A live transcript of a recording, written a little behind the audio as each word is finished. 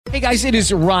Hey guys, it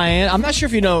is Ryan. I'm not sure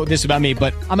if you know this about me,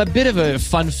 but I'm a bit of a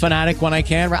fun fanatic when I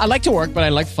can. I like to work, but I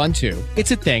like fun too.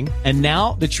 It's a thing. And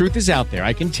now the truth is out there.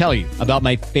 I can tell you about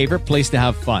my favorite place to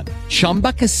have fun.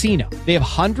 Chumba Casino. They have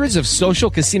hundreds of social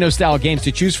casino style games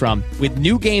to choose from with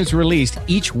new games released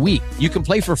each week. You can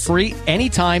play for free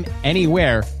anytime,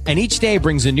 anywhere. And each day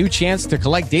brings a new chance to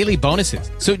collect daily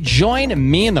bonuses. So join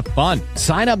me in the fun.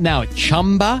 Sign up now at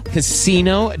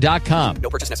ChumbaCasino.com. No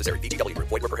purchase necessary. VGW.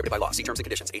 Void where prohibited by law. See terms and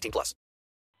conditions. 18 plus.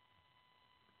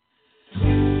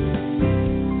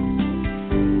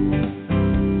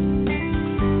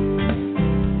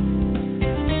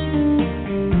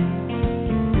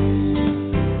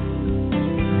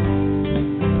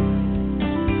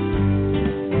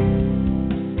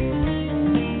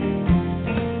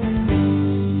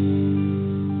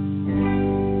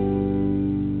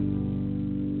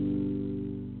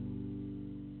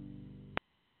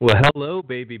 Well, hello,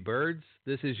 baby birds.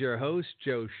 This is your host,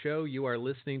 Joe Show. You are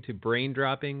listening to Brain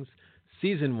Droppings,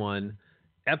 Season 1,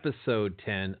 Episode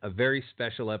 10, a very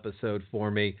special episode for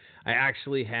me. I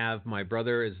actually have my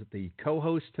brother as the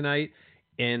co-host tonight,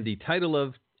 and the title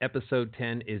of Episode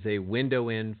 10 is A Window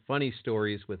In, Funny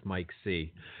Stories with Mike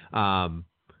C.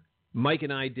 Mike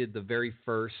and I did the very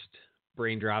first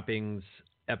Brain Droppings,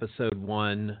 Episode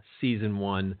 1, Season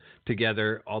 1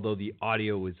 together, although the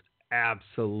audio was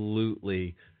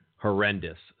absolutely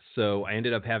horrendous. So I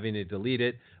ended up having to delete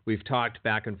it. We've talked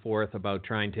back and forth about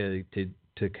trying to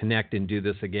connect and do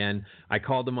this again. I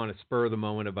called him on a spur of the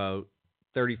moment about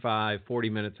 35, 40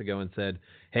 minutes ago and said,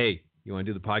 hey, you want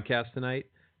to do the podcast tonight?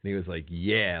 And he was like,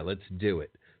 yeah, let's do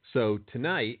it. So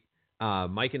tonight,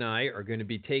 Mike and I are going to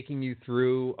be taking you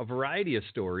through a variety of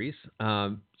stories,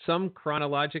 some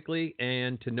chronologically,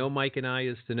 and to know Mike and I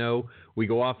is to know we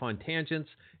go off on tangents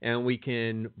and we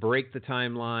can break the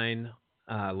timeline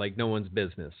like no one's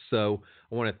business. So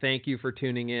I want to thank you for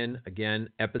tuning in. Again,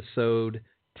 episode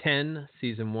 10,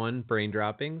 season 1, Brain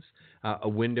Droppings, A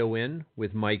Window In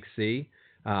with Mike C.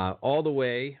 All the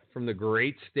way from the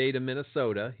great state of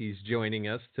Minnesota. He's joining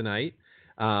us tonight.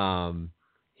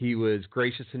 He was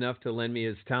gracious enough to lend me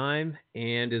his time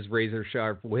and his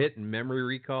razor-sharp wit and memory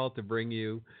recall to bring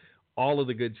you all of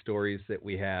the good stories that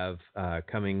we have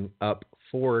coming up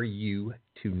for you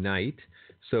tonight.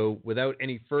 So without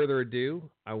any further ado,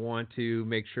 I want to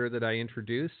make sure that I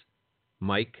introduce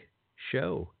Mike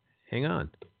Show. Hang on.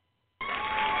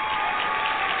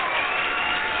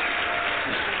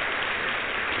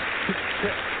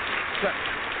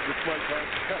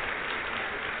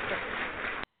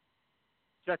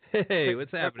 Check. Hey,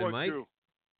 what's happening, Mike? Two.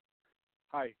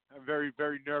 Hi, I'm very,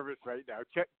 very nervous right now.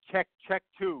 Check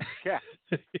two. Check.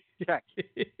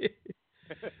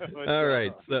 All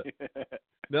right, so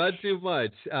not too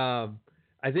much. I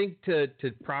think to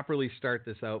properly start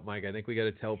this out, Mike, I think we got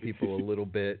to tell people a little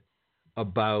bit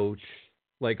about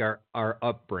like our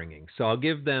upbringing. So I'll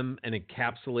give them an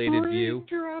encapsulated view,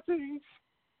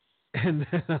 and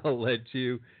then I'll let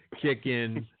you kick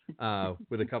in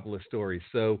with a couple of stories.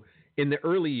 So in the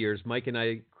early years, Mike and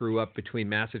I grew up between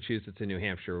Massachusetts and New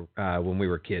Hampshire when we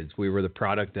were kids. We were the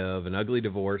product of an ugly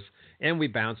divorce, and we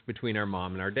bounced between our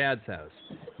mom and our dad's house.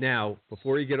 Now,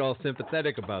 before you get all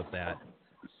sympathetic about that,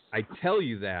 I tell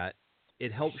you that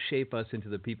it helped shape us into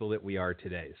the people that we are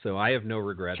today. So I have no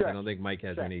regrets. Check. I don't think Mike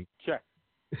has any. Check.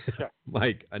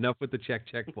 Mike, enough with the check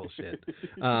bullshit.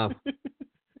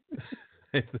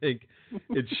 I think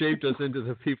it shaped us into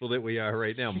the people that we are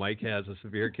right now. Mike has a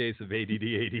severe case of ADD,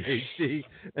 ADHD,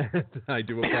 and I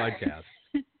do a podcast.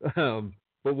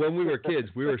 But when we were kids,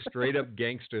 we were straight up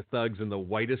gangster thugs in the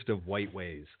whitest of white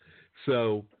ways.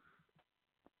 So,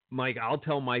 Mike, I'll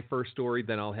tell my first story,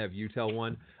 then I'll have you tell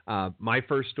one. My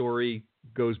first story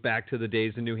goes back to the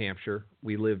days in New Hampshire.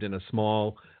 We lived in a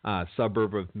small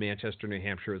suburb of Manchester, New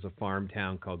Hampshire. It was a farm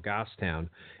town called Goffstown.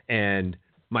 And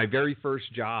my very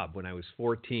first job when I was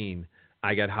 14,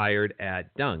 I got hired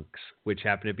at Dunk's, which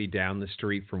happened to be down the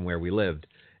street from where we lived.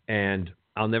 And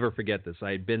I'll never forget this.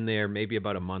 I had been there maybe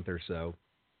about a month or so,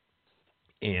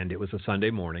 and it was a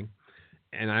Sunday morning.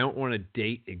 And I don't want to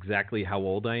date exactly how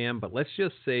old I am, but let's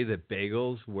just say that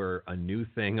bagels were a new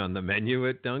thing on the menu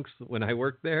at Dunk's when I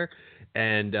worked there.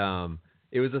 And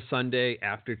it was a Sunday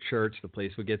after church. The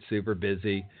place would get super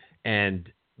busy.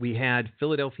 And we had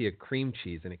Philadelphia cream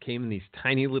cheese, and it came in these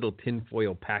tiny little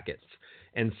tinfoil packets.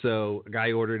 And so a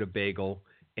guy ordered a bagel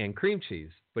and cream cheese,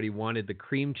 but he wanted the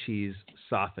cream cheese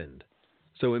softened.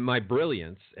 So in my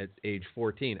brilliance at age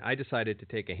 14, I decided to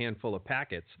take a handful of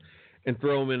packets and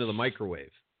throw them into the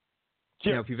microwave.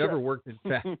 Now, if you've ever worked in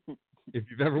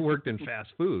fast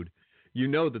food, you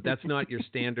know that that's not your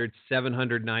standard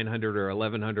 700, 900, or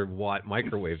 1100 watt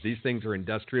microwave. These things are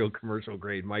industrial, commercial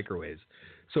grade microwaves.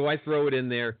 So I throw it in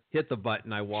there, hit the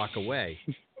button, I walk away.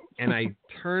 And I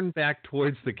turn back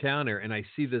towards the counter, and I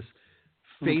see this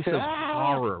face of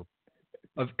horror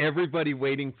of everybody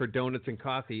waiting for donuts and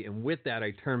coffee. And with that,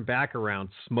 I turn back around.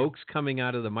 Smoke's coming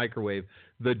out of the microwave.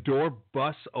 The door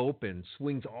busts open,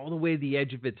 swings all the way to the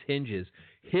edge of its hinges,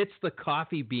 hits the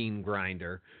coffee bean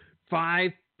grinder.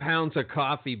 5 pounds of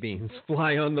coffee beans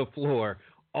fly on the floor.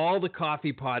 All the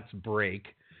coffee pots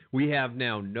break. We have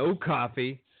now no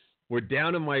coffee. We're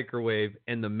down a microwave,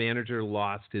 and the manager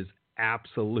lost his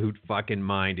absolute fucking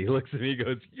mind. He looks at me, he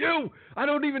goes, "You, I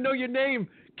don't even know your name.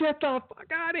 Get the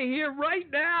fuck out of here right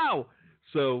now."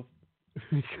 So,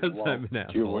 because I'm an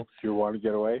asshole, do you want to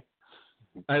get away?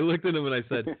 I looked at him and I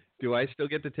said, "Do I still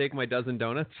get to take my dozen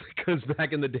donuts? Because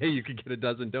back in the day, you could get a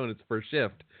dozen donuts per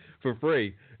shift for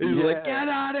free." And he's like, "Get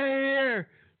out of here!"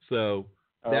 So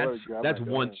that's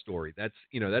one story. That's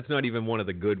that's not even one of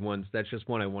the good ones. That's just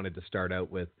one I wanted to start out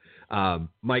with.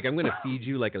 Mike, I'm going to feed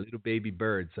you like a little baby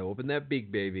bird. So open that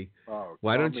beak, baby. Oh,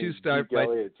 why don't you start Zeke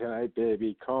Elliott tonight,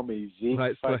 baby? Call me Zeke.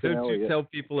 Why don't you Elliott. tell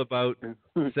people about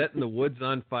setting the woods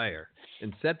on fire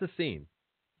and set the scene?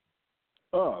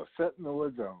 Oh, setting the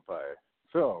woods on fire.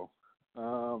 So,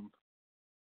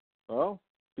 well,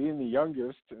 being the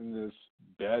youngest in this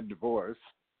bad divorce,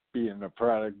 being the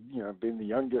product, being the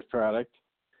youngest product,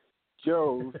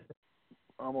 Joe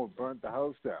almost burnt the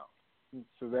house down.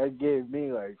 So that gave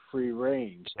me like free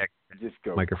reign to just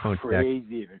go Microphone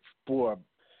crazy and explore.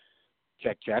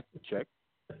 Check. Check.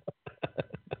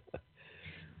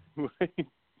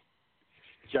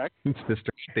 It's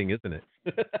distracting, isn't it?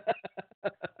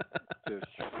 The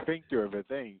sphincter of a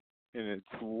thing, and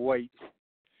it's white.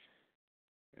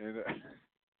 And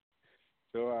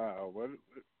what?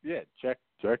 Yeah, check.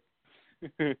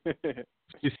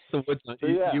 You set the woods on. So,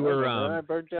 you were I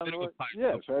burnt down the wood.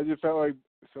 Yeah, so I just felt like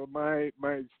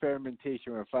my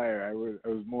experimentation with fire, I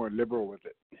was more liberal with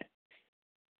it,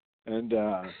 and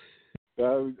I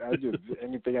just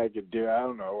anything I could do. I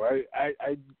don't know.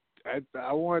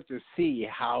 I wanted to see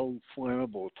how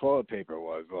flammable toilet paper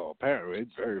was. Well, apparently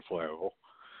it's very flammable.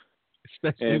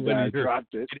 Especially and when I you're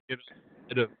dropped it.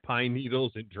 Of pine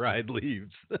needles and dried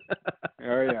leaves.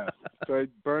 Oh yeah. So I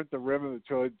burnt the rim of the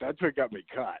toilet. That's what got me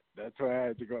caught. That's why I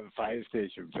had to go to the fire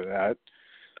station for that.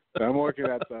 So I'm working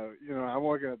at the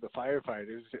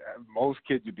firefighters. Most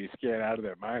kids would be scared out of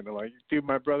their mind. They're like, "Dude,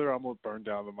 my brother almost burned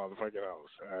down the motherfucking house."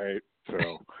 All right, so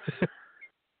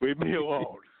leave me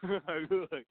alone. I was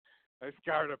like, I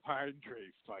scarred a pine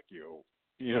tree. Fuck you.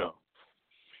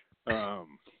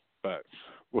 But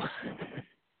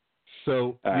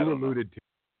so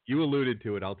you alluded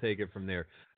to it. I'll take it from there.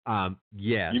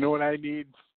 Yes. You know what I need?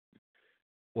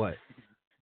 What?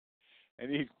 I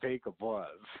need fake applause.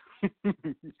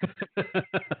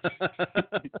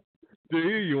 Do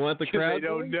you? You want the crowd? I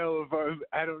don't know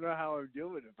I don't know how I'm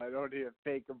doing if I don't hear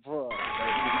fake applause. I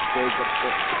need fake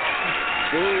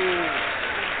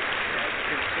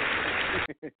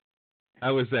applause.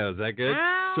 How was that? Was that good?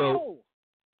 Ow!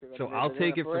 So I'll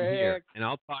take it from here, and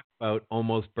I'll talk about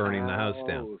almost burning the house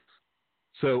down.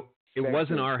 So it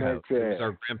wasn't our house; it was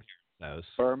our grandparents' house.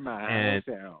 Burn my house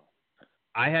down.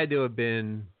 I had to have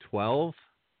been 12,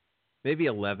 maybe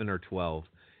 11 or 12,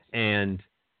 and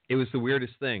it was the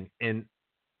weirdest thing. And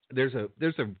there's a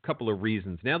couple of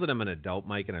reasons. Now that I'm an adult,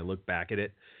 Mike, and I look back at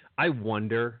it, I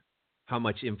wonder how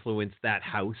much influence that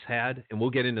house had, and we'll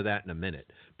get into that in a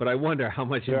minute. But I wonder how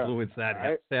much influence that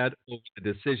house had over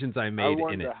the decisions I made in it. I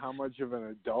wonder how much of an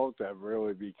adult I've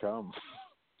really become.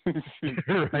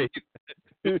 Right.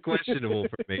 It's questionable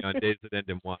for me on days that end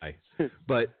in Y.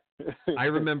 But I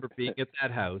remember being at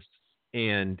that house,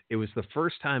 and it was the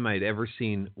first time I'd ever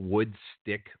seen wood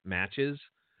stick matches.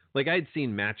 Like, I'd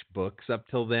seen matchbooks up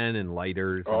till then and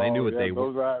lighters, and I knew what they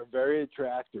were. Those are very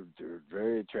attractive, dude.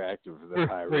 Very attractive.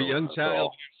 For a young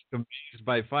child amazed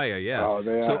by fire, yeah. Oh,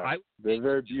 they so are. They're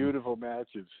very beautiful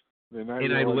matches. They're not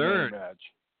and I learned. Match.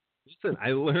 Listen,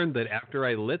 I learned that after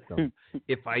I lit them,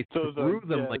 if I threw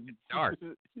them like a dart,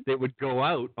 they would go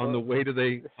out on the way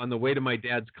to my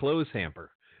dad's clothes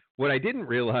hamper. What I didn't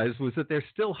realize was that they're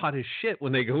still hot as shit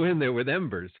when they go in there with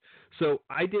embers. So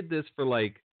I did this for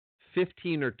like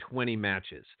 15 or 20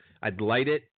 matches. I'd light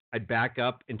it, I'd back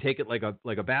up and take it like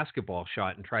a basketball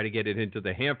shot and try to get it into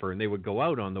the hamper, and they would go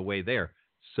out on the way there.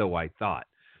 So I thought.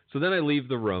 So then I leave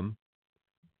the room,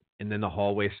 and then the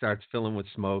hallway starts filling with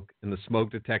smoke, and the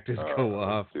smoke detectors go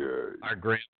off. Dude. Our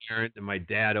grandparent and my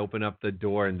dad open up the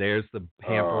door, and there's the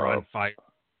hamper on fire.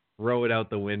 Throw it out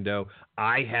the window.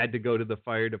 I had to go to the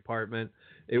fire department.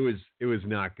 It was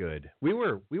not good. We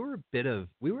were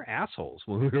assholes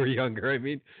when we were younger. I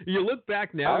mean, you look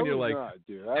back now and you're like, not,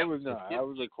 dude. I was not. I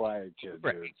was a quiet kid,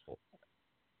 dude.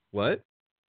 What?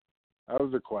 I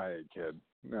was a quiet kid.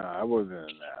 No, I wasn't an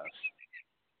ass.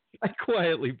 I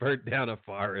quietly burnt down a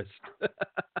forest.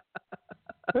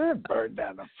 I burned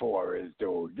down the forest,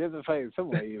 dude. Get the face. Some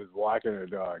lady was walking her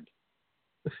dog.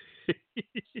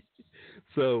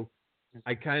 So,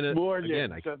 I kind of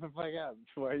again. Shut the fuck up.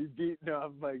 Why are you beating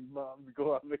up my mom to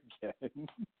go up again?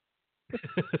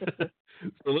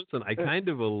 So listen, I kind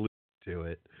of alluded to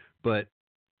it, but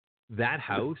that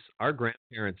house, our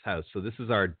grandparents' house. So this is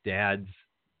our dad's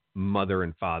mother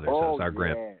and father's house. Our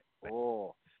grandparents.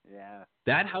 Oh, yeah.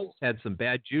 That house had some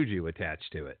bad juju attached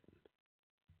to it.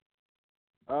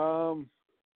 Well,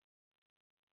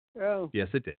 yes,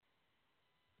 it did.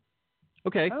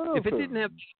 Okay, if it didn't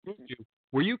have juju,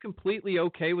 were you completely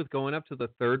okay with going up to the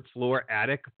third floor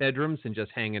attic bedrooms and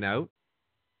just hanging out?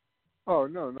 Oh,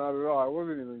 no, not at all. I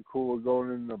wasn't even cool with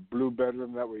going in the blue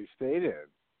bedroom that we stayed in.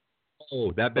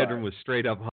 Oh, that bedroom was straight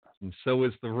up hot, and so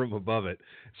was the room above it.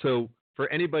 So for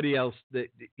anybody else that,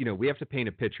 we have to paint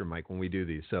a picture, Mike, when we do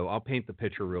these. So I'll paint the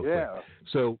picture real quick.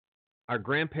 So our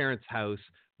grandparents' house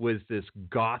was this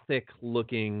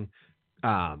Gothic-looking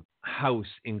house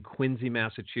in Quincy,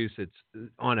 Massachusetts,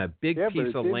 on a big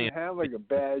piece of land. It didn't have like a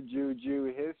bad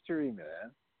juju history,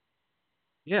 man.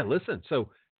 Yeah, listen. So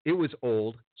it was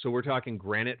old. So we're talking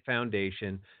granite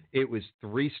foundation. It was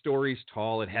 3 stories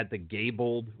tall. It had the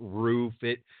gabled roof.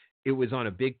 It was on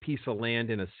a big piece of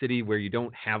land in a city where you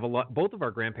don't have a lot. Both of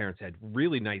our grandparents had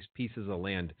really nice pieces of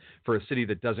land for a city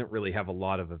that doesn't really have a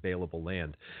lot of available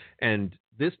land. And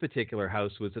this particular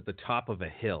house was at the top of a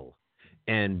hill.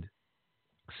 And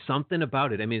something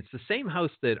about it. I mean, it's the same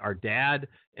house that our dad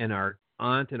and our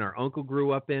aunt and our uncle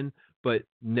grew up in. But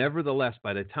nevertheless,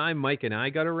 by the time Mike and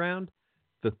I got around,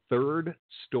 the 3rd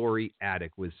story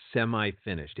attic was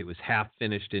semi-finished. It was half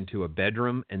finished into a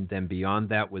bedroom, and then beyond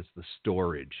that was the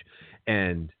storage.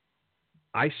 And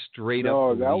I straight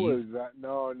up believe...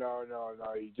 No.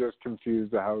 You just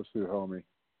confused the houses, homie.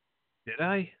 Did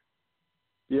I?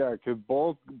 Yeah, because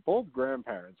both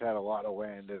grandparents had a lot of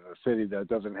land in a city that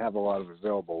doesn't have a lot of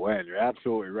available land. You're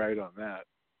absolutely right on that.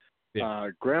 Yeah.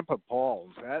 Grandpa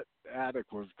Paul's, that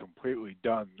attic was completely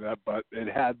done, but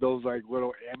it had those like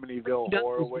little Amityville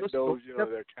horror windows.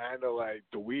 They're kind of like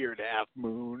the weird half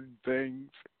moon things.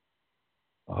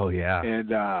 Oh yeah. And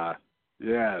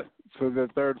yeah, so the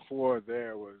 3rd floor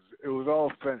there was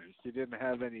all finished. You didn't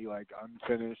have any like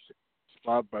unfinished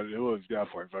spot, but it was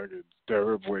definitely fucking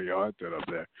terribly haunted up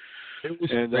there. It was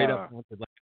straight up haunted.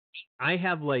 I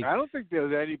don't think there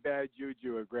was any bad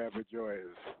juju at Grandpa Joy's.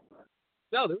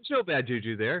 No, there was no bad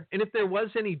juju there. And if there was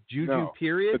any juju,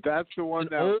 period. But that's the one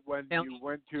that when you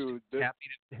went to... Happy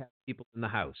to have people in the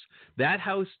house. That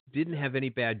house didn't have any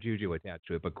bad juju attached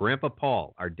to it. But Grandpa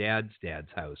Paul, our dad's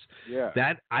house,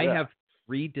 I have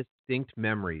 3 distinct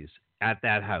memories at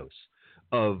that house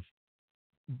of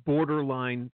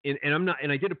borderline... And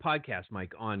I did a podcast,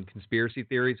 Mike, on conspiracy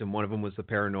theories, and one of them was the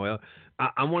paranoia.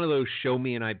 I'm one of those show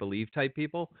me and I believe type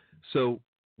people. So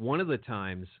one of the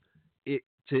times...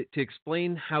 To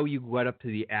explain how you got up to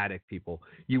the attic, people,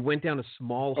 you went down a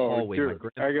small hallway. Dude,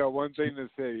 I got one thing to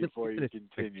say before you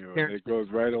continue, and it goes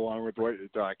right along with what you're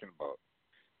talking about.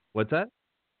 What's that?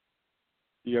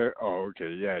 Yeah. Oh,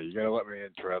 okay. Yeah, you got to let me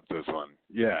interrupt this one.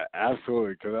 Yeah,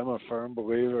 absolutely, because I'm a firm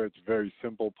believer it's a very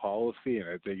simple policy, and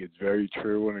I think it's very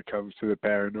true when it comes to the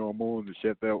paranormal and the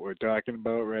shit that we're talking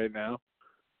about right now.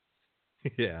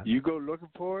 Yeah. You go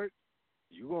looking for it,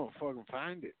 you're going to fucking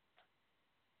find it.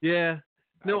 Yeah.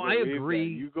 No, I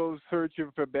agree. That. You go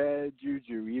searching for bad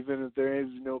juju. Even if there is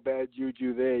no bad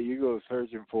juju there, you go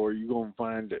searching for it, you're going to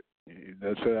find it.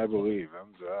 That's what I believe.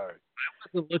 I'm sorry. I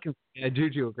wasn't looking for bad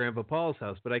juju at Grandpa Paul's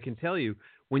house, but I can tell you,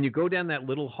 when you go down that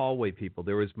little hallway, people,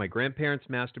 there was my grandparents'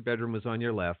 master bedroom was on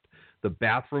your left. The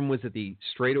bathroom was at the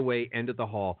straightaway end of the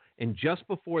hall. And just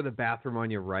before the bathroom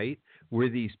on your right were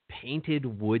these painted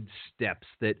wood steps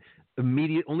that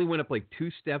only went up like 2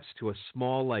 steps to a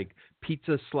small like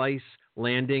pizza slice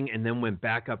landing, and then went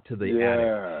back up to the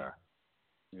attic.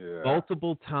 Yeah.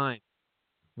 Multiple times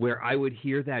where I would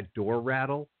hear that door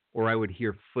rattle or I would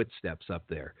hear footsteps up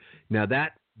there. Now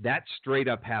that straight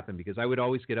up happened because I would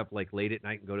always get up like late at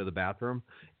night and go to the bathroom,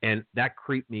 and that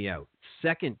creeped me out.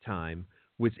 Second time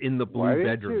was in the blue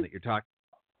bedroom that you're talking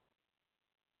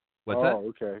about. What's that? Oh,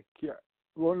 okay. Yeah.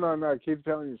 Well, no, keep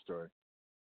telling your story.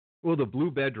 Well, the blue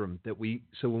bedroom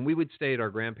so when we would stay at our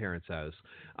grandparents' house,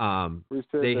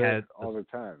 they had all the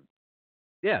time.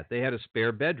 Yeah, they had a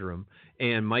spare bedroom,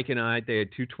 and Mike and they had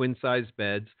 2 twin-sized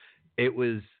beds. It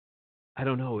was I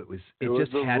don't know. It It was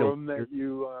just the had room that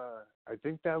you. I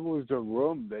think that was the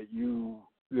room that you.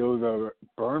 There was a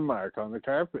burn mark on the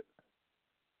carpet.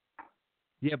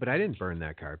 Yeah, but I didn't burn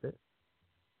that carpet.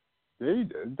 Yeah, you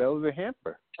did. That was a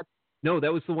hamper. No,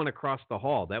 that was the one across the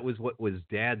hall. That was what was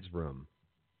Dad's room.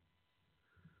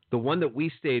 The one that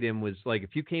we stayed in was like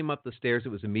if you came up the stairs, it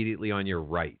was immediately on your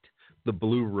right. The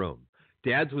blue room.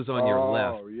 Dad's was on your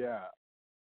left. Oh yeah.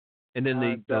 And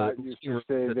then Dot used to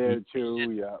stay there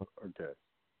too. Yeah. Okay.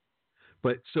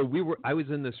 But so I was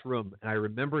in this room, and I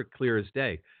remember it clear as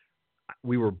day.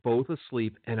 We were both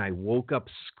asleep, and I woke up.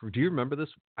 Do you remember this?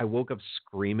 I woke up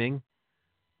screaming,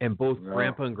 and both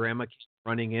Grandpa and Grandma came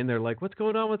running in. They're like, "What's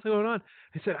going on? What's going on?"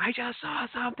 I said, "I just saw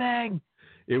something."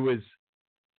 It was,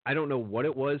 I don't know what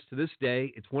it was to this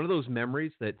day. It's one of those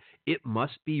memories that it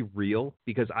must be real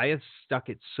because I have stuck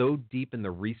it so deep in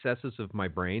the recesses of my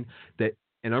brain that,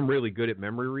 and I'm really good at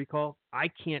memory recall. I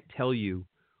can't tell you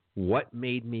what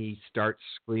made me start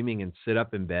screaming and sit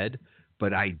up in bed,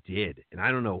 but I did. And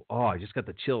I don't know. Oh, I just got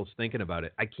the chills thinking about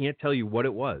it. I can't tell you what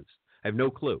it was. I have no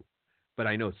clue, but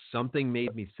I know something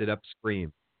made me sit up,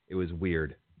 scream. It was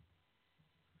weird.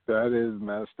 That is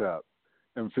messed up.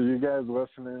 And for you guys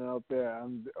listening out there,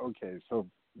 so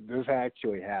this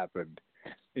actually happened.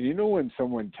 And you know when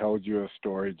someone tells you a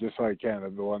story, just like kind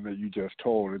of the one that you just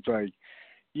told, it's like,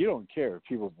 you don't care if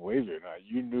people believe it or not.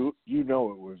 You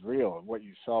know it was real, and what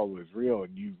you saw was real,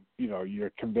 and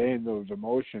you're conveying those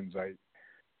emotions.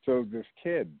 So this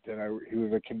kid, he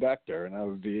was a conductor, and I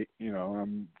was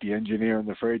I'm the engineer on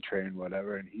the freight train,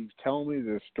 whatever, and he's telling me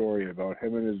this story about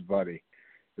him and his buddy.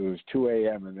 It was 2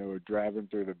 a.m. and they were driving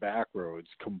through the back roads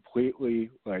completely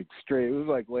like straight. It was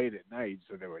like late at night,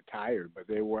 so they were tired, but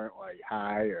they weren't like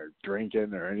high or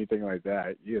drinking or anything like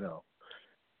that,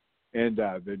 And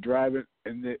they're driving,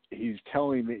 and he's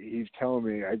telling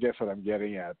me. I guess what I'm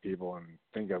getting at, people, and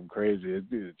think I'm crazy.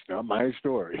 It's not my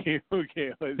story.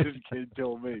 Okay, like this kid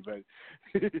told me, but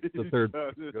The third.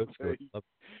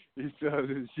 he saw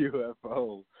this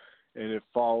UFO, and it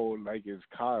followed like his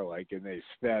car, and they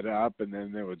sped up, and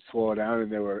then they would slow down,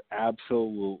 and they were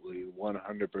absolutely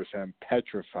 100%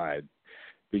 petrified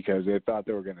because they thought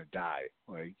they were going to die.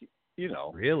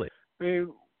 Really? I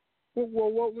mean,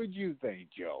 well, what would you think,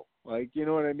 Joe? You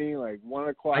know what I mean? 1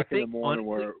 o'clock in the morning,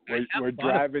 we're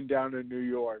driving down to New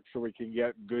York so we can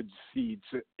get good seats,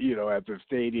 at the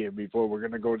stadium before we're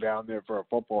going to go down there for a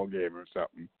football game or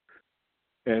something.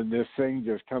 And this thing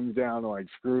just comes down and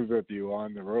screws with you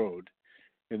on the road,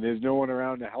 and there's no one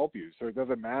around to help you. So it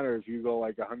doesn't matter if you go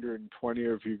 120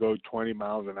 or if you go 20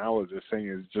 miles an hour. This thing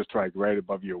is just right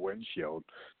above your windshield.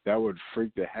 That would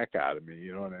freak the heck out of me.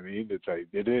 You know what I mean? It's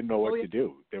they didn't know what to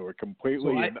do. They were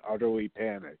completely and utterly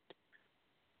panicked.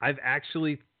 I've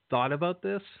actually thought about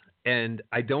this, and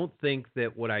I don't think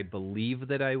that what I believe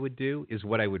that I would do is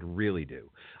what I would really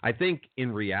do. I think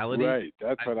in reality, right?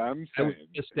 That's what I'm saying.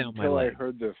 Until I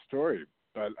heard this story,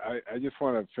 but I just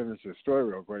want to finish the story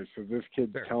real quick. So this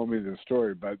kid's telling me the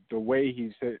story, but the way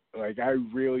he said, I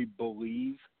really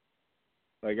believe,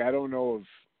 I don't know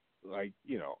if,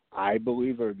 I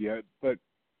believe but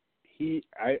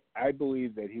I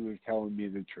believe that he was telling me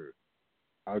the truth.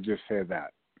 I'll just say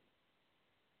that.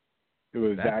 It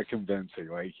was that convincing.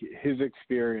 His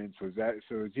experience was that.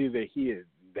 So it's either he is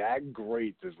that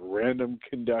great, this random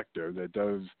conductor that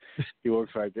does. He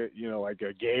looks like like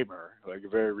a gamer, a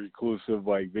very reclusive,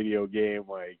 video game,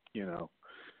 But,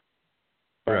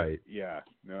 right. Yeah.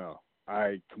 No.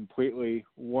 I completely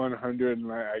 100,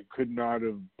 and I could not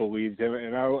have believed him.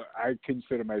 And I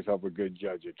consider myself a good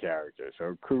judge of character.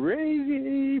 So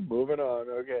crazy. Moving on.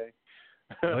 Okay.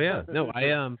 Oh yeah. No,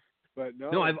 But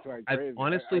no, I've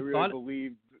honestly I really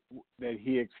believed that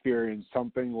he experienced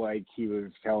something like he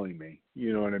was telling me.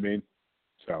 You know what I mean?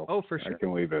 So for sure. I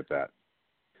can leave it at that.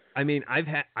 I mean,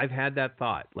 I've had that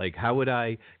thought. How would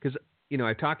I? Because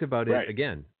I talked about it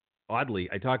again. Oddly,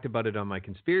 I talked about it on my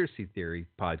conspiracy theory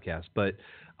podcast. But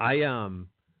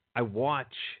I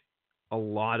watch a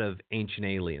lot of Ancient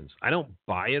Aliens. I don't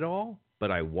buy it all,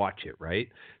 but I watch it. Right.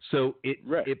 So it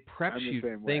preps you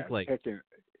to think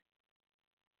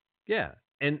Yeah,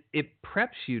 and it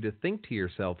preps you to think to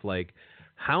yourself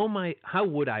how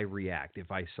would I react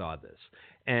if I saw this?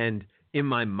 And in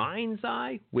my mind's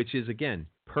eye, which is again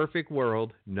perfect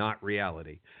world, not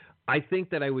reality, I think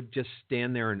that I would just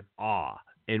stand there in awe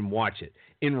and watch it.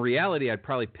 In reality, I'd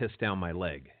probably piss down my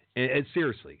leg. And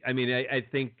seriously, I mean, I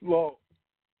think. Well,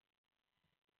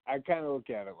 I kind of look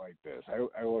at it like this.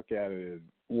 I look at it as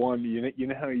one. You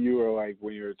know how you were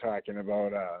when you were talking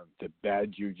about the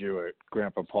bad juju at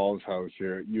Grandpa Paul's house.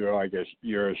 You're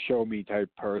a show me type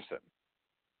person.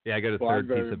 Yeah, I got a Well, I'm third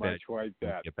piece very of much bad. like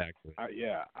that. Get back to it.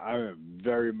 Yeah, I'm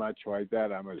very much like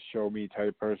that. I'm a show me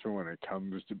type person when it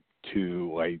comes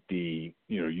to like the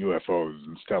UFOs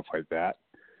and stuff like that.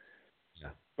 Yeah.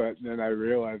 But then I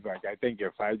realized, like, I think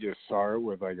if I just saw it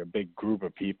with like a big group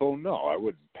of people, no, I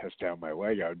wouldn't piss down my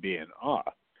leg. I would be in awe.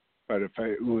 But if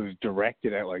it was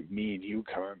directed at like me and you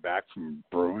coming back from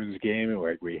Bruins game, and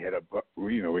like we hit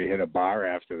a bar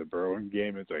after the Bruins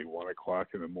game, it's like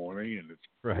 1:00 in the morning, and it's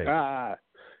Right.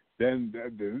 then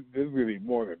there's gonna be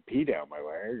more than pee down my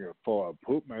leg. I'm gonna fall out,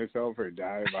 poop myself, or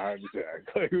die of a heart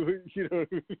attack. Like, you know.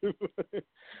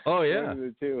 Oh yeah. One of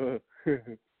the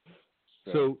two.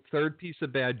 So third piece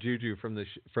of bad juju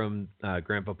from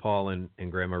Grandpa Paul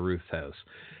and Grandma Ruth's house,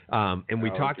 and we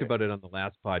talked about it on the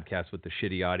last podcast with the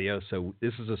shitty audio. So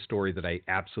this is a story that I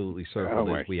absolutely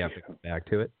circled. We have to come back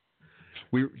to it.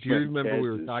 Do you remember we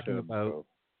were talking about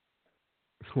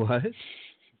what?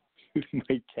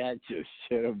 My cat just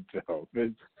shit himself.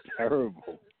 It's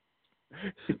terrible.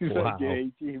 He's like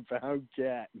an 18-pound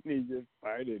cat, and he just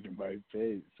farted in my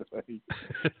face, like,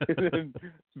 and then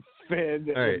fanned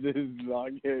it with his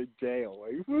long-haired tail,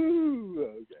 like,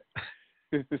 woo!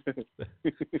 Okay.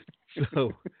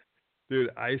 So,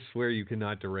 dude, I swear you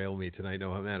cannot derail me tonight,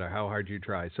 no matter how hard you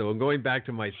try. So I'm going back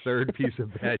to my third piece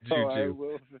of bad juju. I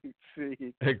will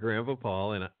succeed. At Grandpa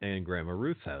Paul and Grandma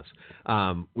Ruth's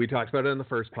house. We talked about it in the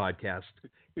first podcast,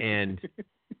 and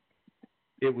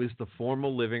it was the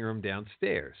formal living room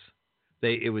downstairs.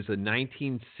 It was a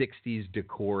 1960s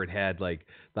decor. It had like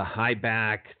the high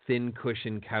back, thin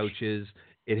cushion couches.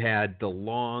 It had the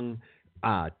long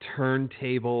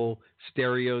turntable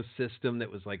stereo system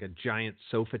that was like a giant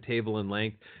sofa table in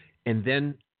length. And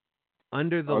then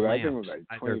under the lamps, like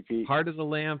either part of the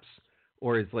lamps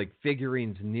or as like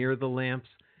figurines near the lamps,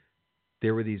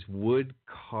 there were these wood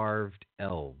carved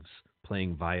elves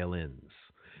playing violins.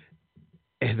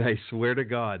 And I swear to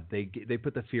God, they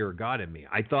put the fear of God in me.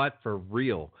 I thought for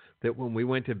real that when we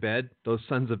went to bed, those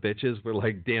sons of bitches were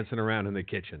like dancing around in the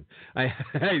kitchen. I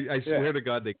swear to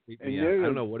God, they creeped me out. I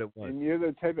don't know what it was. And you're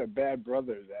the type of bad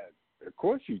brother that, of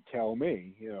course, you tell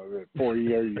me, that 4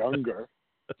 years younger.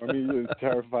 I mean, you're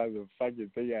terrified of the fucking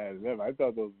thing out of them. I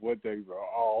thought those wood things were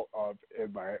all up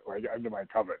in my, like, under my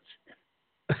covers.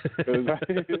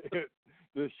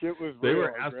 The shit was real. They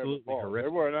were absolutely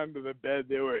horrific. They weren't under the bed.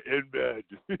 They were in bed.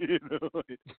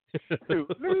 Let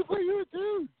me play you a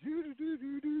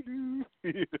tune.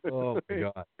 Oh, my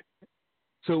God.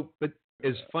 So, but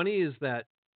as funny as that,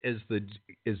 as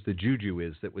the juju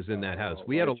is that was in that house,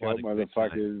 we had a lot of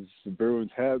motherfuckers. The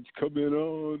Bruins hats coming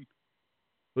on.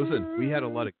 Listen, we had a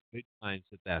lot of good times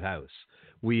at that house.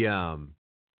 We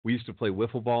used to play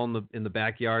wiffle ball in the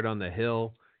backyard on the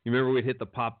hill. You remember we'd hit the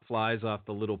pop flies off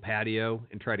the little patio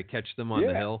and try to catch them on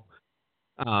the hill?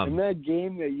 And that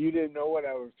game that you didn't know what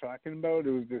I was talking about,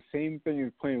 it was the same thing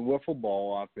as playing wiffle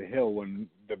ball off the hill when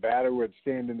the batter would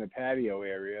stand in the patio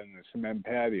area, in the cement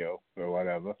patio or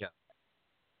whatever,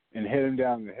 and hit him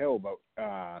down the hill. But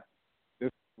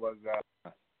this was,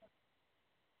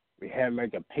 we had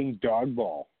like a pink dog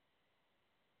ball.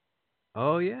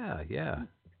 Oh, yeah, yeah.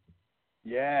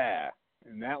 Yeah.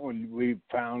 And that one we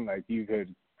found like you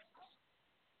could,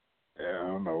 I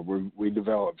don't know, we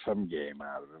developed some game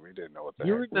out of it. We didn't know what the heck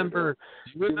Do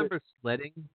you remember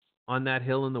sledding on that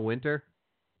hill in the winter?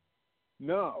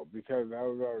 No, because I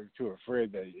was always too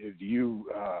afraid that if you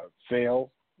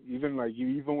fail, even when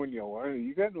you learn,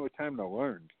 you got no time to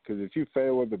learn. Because if you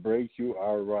fail with the brakes, you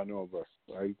are run over.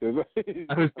 Like,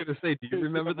 I was going to say, do you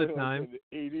remember the time?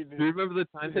 Do you remember the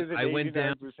time that I went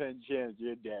down? 89% chance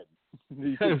you're dead.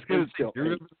 I was going to say, do you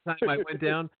remember the time I went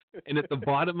down? And at the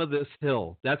bottom of this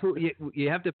hill, that's what you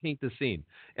have to paint the scene.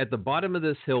 At the bottom of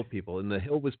this hill, people, and the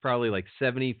hill was probably like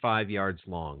 75 yards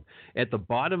long. At the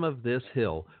bottom of this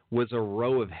hill was a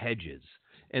row of hedges.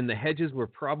 And the hedges were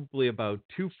probably about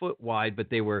 2 foot wide, but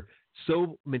they were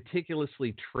so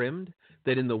meticulously trimmed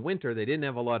that in the winter they didn't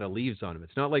have a lot of leaves on them.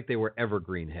 It's not like they were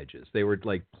evergreen hedges. They were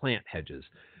like plant hedges.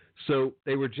 So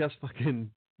they were just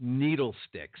fucking needle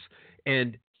sticks.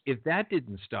 And if that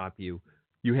didn't stop you,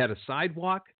 you had a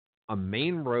sidewalk, a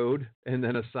main road, and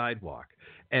then a sidewalk.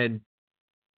 And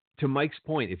to Mike's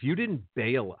point, if you didn't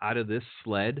bail out of this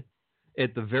sled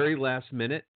at the very last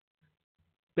minute,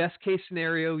 best case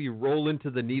scenario, you roll into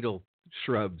the needle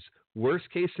shrubs. Worst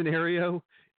case scenario,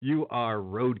 you are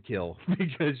roadkill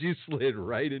because you slid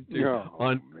right into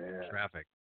traffic.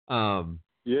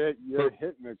 You're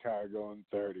hitting the car going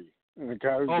 30, and the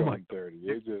car's going 30.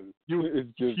 It's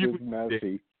just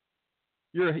messy.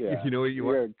 You know what you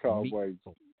are?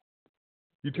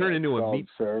 You turn into a meat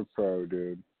surf pro,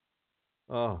 dude.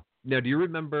 Oh, now do you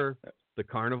remember the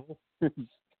carnival?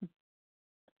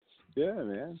 Yeah,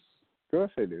 man. Of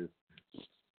course I do.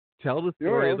 Tell the You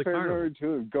know story what of else the I carnival. remember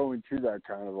too? Going to that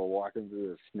carnival, walking through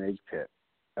the snake pit.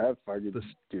 That fucking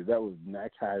dude, that was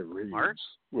neck high reads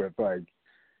with like,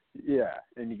 yeah,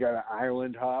 and you got an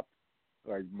island hop,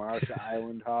 like Marsh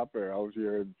Island hop, or else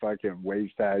you're in fucking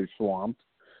waist high swamp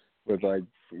with like,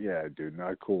 yeah, dude,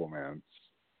 not cool, man.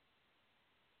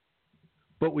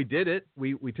 But we did it.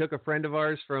 We took a friend of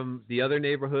ours from the other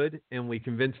neighborhood, and we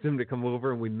convinced him to come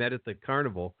over, and we met at the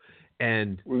carnival.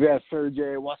 And Was that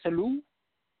Sergey Wasalou?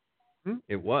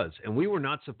 it was, and we were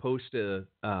not supposed to.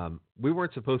 We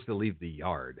weren't supposed to leave the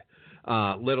yard,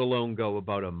 let alone go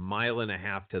about 1.5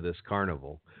 miles to this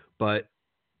carnival. But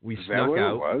we Is snuck that what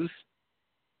out. it was?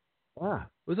 Yeah,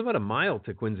 it was about 1 mile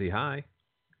to Quincy High,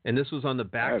 and this was on the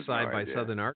backside by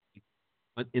Southern Arc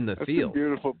in the That's field. the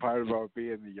beautiful part about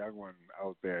being the young one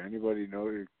out there. Anybody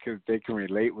know, because they can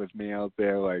relate with me out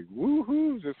there, like,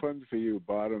 woohoo, this one's for you,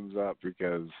 bottoms up,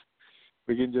 because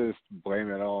we can just blame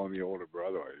it all on the older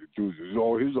brother. Like, dude, this is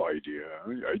all his idea.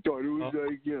 I thought it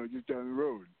was just down the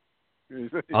road.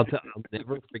 I'll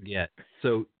never forget.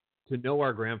 So to know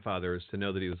our grandfather is to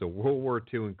know that he was a World War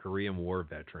II and Korean War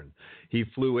veteran. He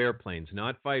flew airplanes,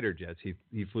 not fighter jets.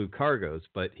 He flew cargos,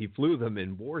 but he flew them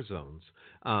in war zones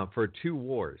for 2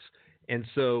 wars. And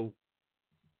so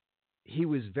he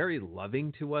was very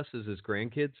loving to us as his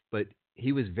grandkids, but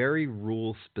he was very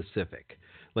rule specific.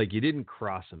 Like, you didn't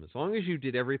cross him. As long as you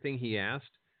did everything he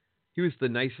asked, he was the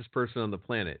nicest person on the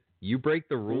planet. You break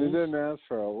the rules. He didn't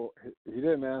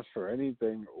ask for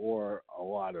anything or a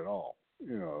lot at all.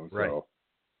 You know, so. Right.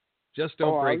 Just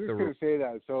don't break the rules. I was just going to say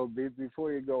that. So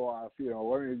before you go off,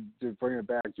 let me just bring it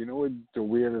back. You know what the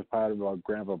weirdest part about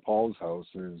Grandpa Paul's house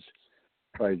is?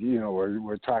 Like,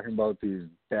 we're talking about these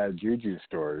bad juju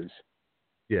stories.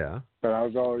 Yeah. But I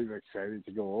was always excited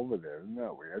to go over there. Isn't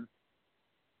that weird?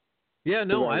 Yeah,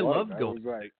 no, I loved going.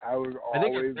 I was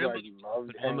always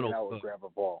loved hanging out with Grandpa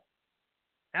Paul.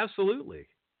 Absolutely.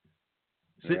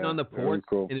 Sitting on the porch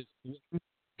and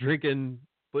drinking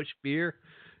Busch beer.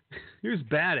 He was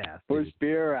badass. Busch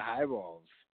beer or highballs.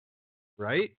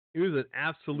 Right? He was an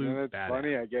absolute badass. It's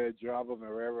funny, I get a job on the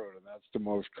railroad, and that's the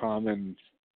most common,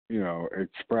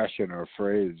 expression or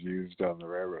phrase used on the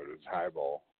railroad is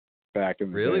highball. Back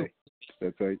in the day.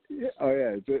 It's like,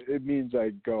 it means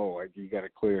go, like you got a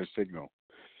clear signal.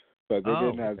 But they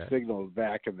didn't have signals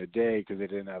back in the day because they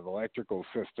didn't have electrical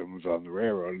systems on the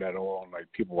railroad, let alone like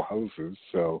people's houses.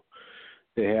 So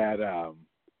they had,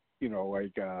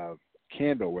 like a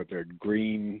candle with a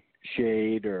green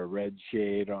shade or a red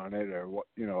shade on it, or what,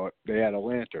 they had a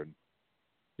lantern.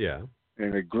 Yeah.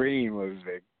 And the green was,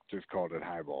 they just called it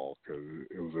highball because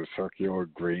it was a circular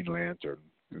green lantern.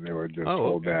 And they would just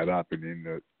hold that up, and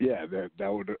then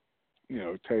that would,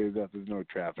 tell you that there's no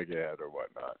traffic ahead or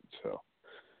whatnot. So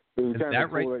it was kind of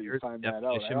cool that you find that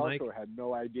out. I also had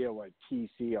no idea what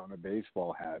TC on a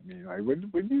baseball hat means. Like,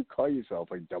 when do you call yourself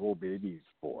like double babies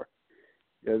for?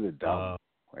 You guys are dumb.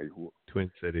 Twin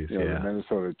Cities, the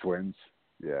Minnesota Twins.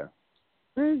 Yeah.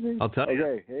 Crazy. I'll tell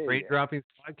you, Brain Droppings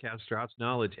podcast drops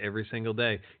knowledge every single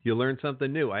day. You learn something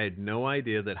new. I had no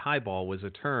idea that highball was a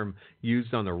term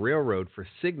used on the railroad for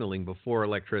signaling before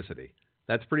electricity.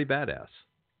 That's pretty badass.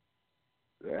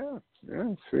 Yeah,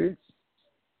 sweet.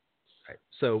 Right.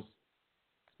 So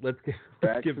let's get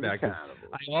back to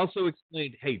I also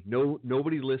explained, hey,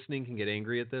 nobody listening can get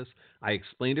angry at this. I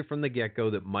explained it from the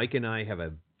get-go that Mike and I have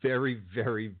a very,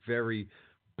 very, very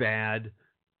bad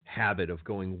habit of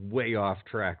going way off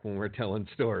track when we're telling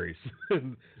stories.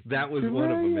 That was one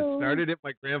of them. It started at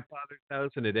my grandfather's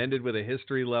house and it ended with a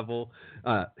history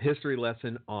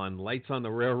lesson on lights on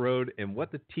the railroad and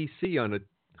what the TC on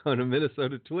a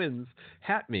Minnesota Twins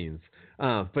hat means.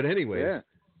 But anyways,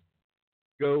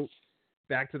 go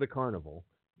back to the carnival.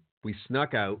 We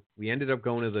snuck out. We ended up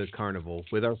going to the carnival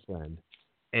with our friend,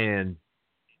 and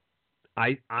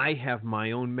I have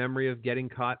my own memory of getting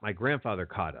caught. My grandfather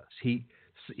caught us. He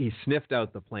sniffed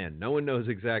out the plan. No one knows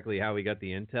exactly how he got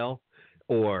the intel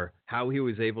or how he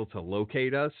was able to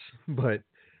locate us, but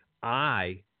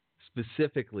I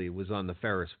specifically was on the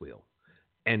Ferris wheel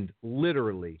and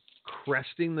literally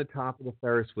cresting the top of the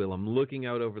Ferris wheel. I'm looking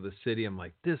out over the city. I'm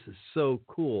like, this is so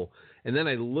cool. And then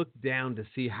I look down to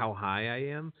see how high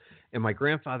I am, and my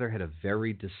grandfather had a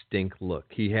very distinct look.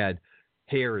 He had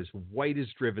hair as white as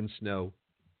driven snow,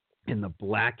 and the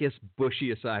blackest,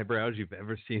 bushiest eyebrows you've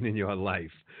ever seen in your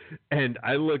life. And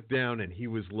I looked down, and he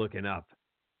was looking up,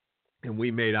 and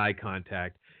we made eye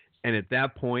contact. And at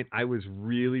that point, I was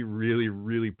really, really,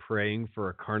 really praying for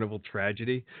a carnival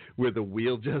tragedy where the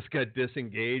wheel just got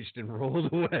disengaged and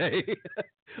rolled away.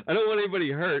 I don't want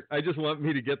anybody hurt. I just want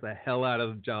me to get the hell out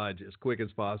of Dodge as quick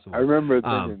as possible. I remember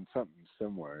thinking something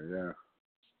similar, yeah.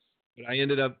 But I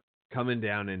ended up coming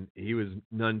down, and he was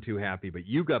none too happy. But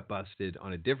you got busted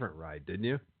on a different ride, didn't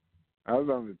you? I was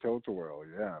on the Tilt-A-Whirl,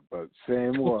 yeah, but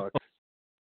same look.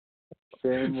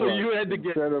 Same so look. you had to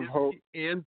get Instead of hope.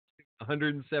 and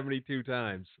 172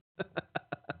 times.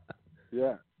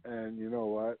 Yeah, and you know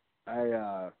what?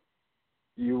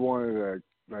 You wanted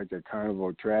a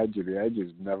carnival tragedy. I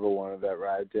just never wanted that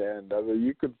ride to end. Other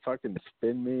you could fucking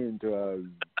spin me into a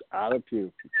out of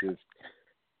puke. Just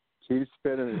keep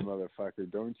spinning me,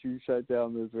 motherfucker. Don't you shut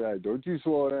down this ride. Don't you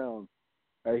slow down.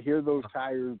 I hear those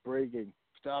tires breaking.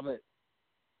 Stop it.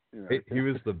 You know. He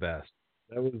was the best.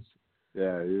 That was.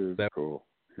 Yeah, he was cool.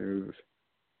 He was.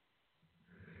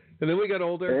 And then we got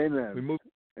older. Amen. We moved.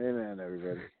 Amen,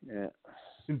 everybody. Yeah.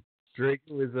 Drake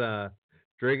was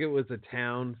a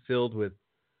town filled with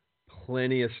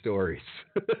plenty of stories.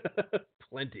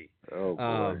 Plenty. Oh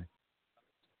boy.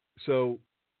 So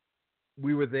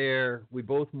we were there. We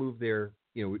both moved there.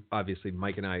 You know, obviously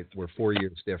Mike and I were 4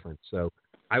 years different. So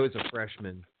I was a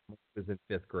freshman. Mike was in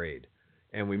 5th grade,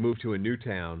 and we moved to a new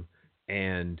town.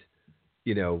 And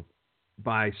you know,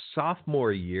 by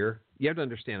sophomore year, you have to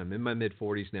understand, I'm in my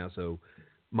mid-40s now, so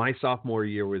my sophomore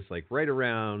year was like right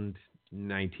around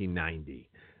 1990.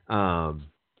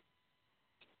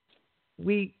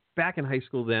 Back in high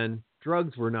school then,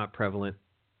 drugs were not prevalent.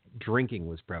 Drinking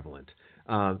was prevalent.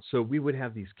 So we would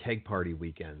have these keg party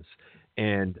weekends.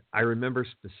 And I remember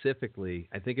specifically,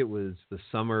 I think it was the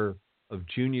summer of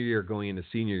junior year going into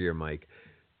senior year, Mike,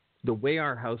 the way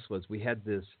our house was, we had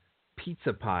this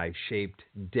pizza pie shaped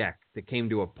deck that came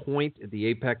to a point at the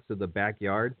apex of the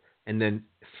backyard and then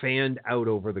fanned out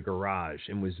over the garage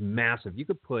and was massive. You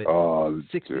could put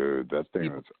 60 dude, that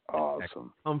thing was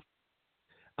awesome.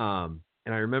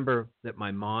 And I remember that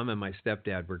my mom and my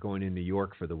stepdad were going to New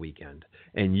York for the weekend,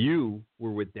 and you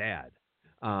were with Dad.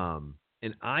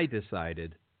 And I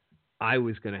decided I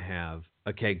was going to have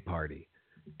a keg party.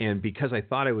 And because I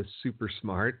thought I was super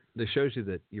smart, that shows you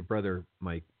that your brother,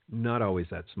 Mike, not always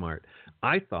that smart.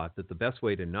 I thought that the best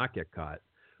way to not get caught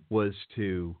was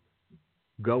to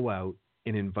go out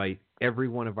and invite every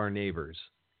one of our neighbors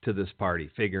to this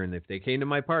party, figuring if they came to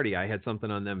my party, I had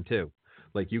something on them too.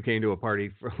 Like you came to a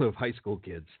party full of high school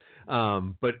kids.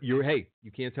 But you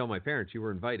can't tell my parents you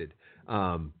were invited.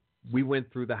 We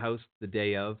went through the house the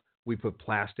day of. We put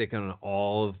plastic on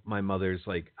all of my mother's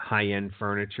like high-end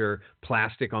furniture,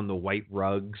 plastic on the white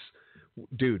rugs.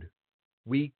 Dude,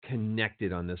 we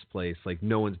connected on this place like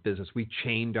no one's business. We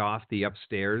chained off the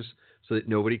upstairs so that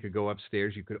nobody could go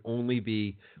upstairs. You could only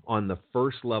be on the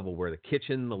first level where the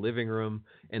kitchen, the living room,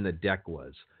 and the deck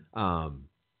was.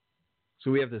 So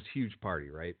we have this huge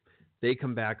party, right? They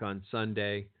come back on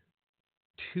Sunday.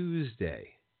 Tuesday,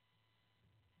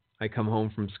 I come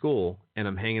home from school, and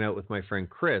I'm hanging out with my friend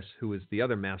Chris, who is the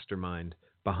other mastermind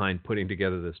behind putting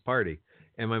together this party.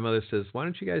 And my mother says, why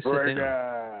don't you guys sit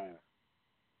down?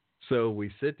 So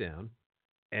we sit down,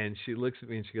 and she looks at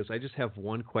me, and she goes, I just have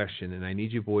one question, and I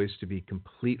need you boys to be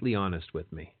completely honest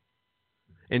with me.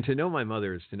 And to know my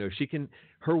mother is to know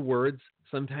her words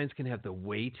sometimes can have the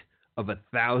weight of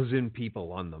 1,000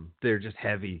 people on them. They're just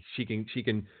heavy. She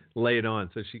can lay it on.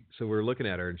 So we're looking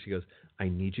at her, and she goes, I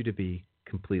need you to be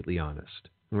completely honest.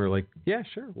 And we're like, yeah,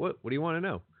 sure. What do you want to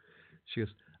know? She goes,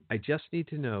 I just need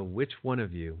to know which one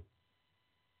of you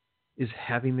is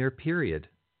having their period.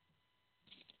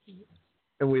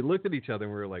 And we looked at each other,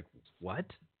 and we were like, what?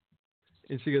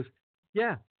 And she goes,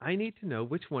 yeah, I need to know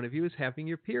which one of you is having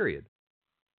your period.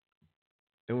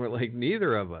 And we're like,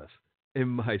 neither of us.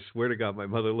 And I swear to God, my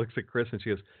mother looks at Chris and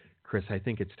she goes, Chris, I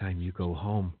think it's time you go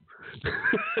home.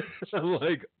 I'm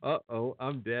like, uh-oh,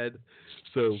 I'm dead.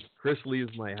 So Chris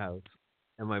leaves my house,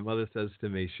 and my mother says to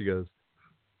me, she goes,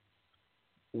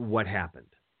 what happened?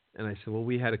 And I said, well,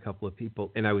 we had a couple of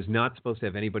people, and I was not supposed to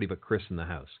have anybody but Chris in the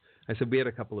house. I said, we had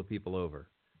a couple of people over.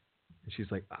 And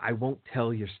she's like, I won't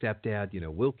tell your stepdad,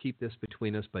 we'll keep this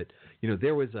between us, but,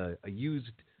 there was a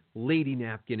used lady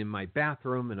napkin in my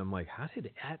bathroom. And I'm like, how did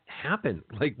that happen?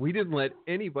 Like, we didn't let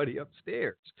anybody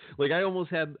upstairs. Like, I almost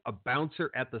had a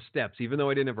bouncer at the steps, even though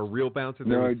I didn't have a real bouncer.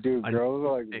 No, dude, girls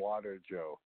are like water,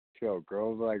 Joe.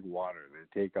 Girls are like water.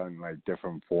 They take on like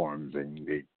different forms, and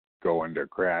they go under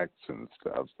cracks and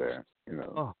stuff there,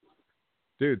 Oh,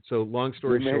 dude, so long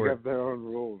story short. They make up their own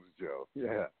rules, Joe.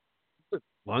 Yeah.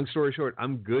 Long story short,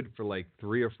 I'm good for like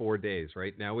 3 or 4 days,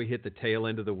 right? Now we hit the tail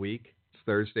end of the week. It's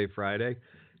Thursday, Friday.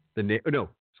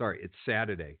 It's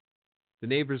Saturday. the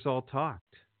neighbors all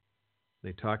talked.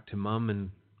 They talked to Mom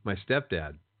and my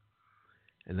stepdad.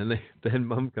 And then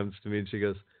Mom comes to me and she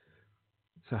goes,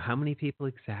 "So how many people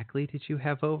exactly did you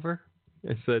have over?"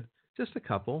 I said, "Just a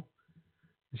couple."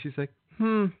 And she's like,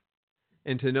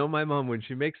 And to know my mom, when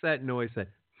she makes that noise, that,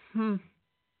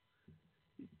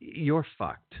 you're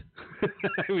fucked.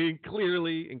 I mean,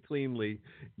 clearly and cleanly,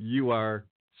 you are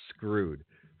screwed.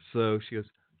 So she goes,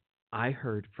 "I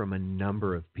heard from a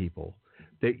number of people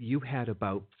that you had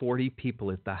about 40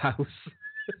 people at the house."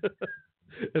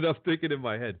 And I'm thinking in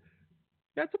my head,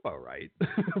 that's about right.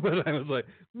 But I was like,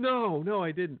 no,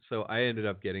 I didn't. So I ended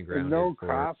up getting grounded. No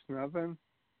cops, nothing?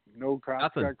 No cops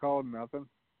Nothing. got called, nothing?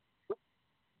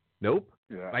 Nope.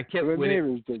 Yeah. I kept the winning.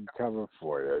 neighbors didn't cover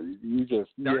for you. You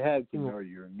had to know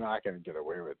you're not going to get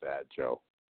away with that, Joe.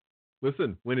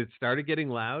 Listen, when it started getting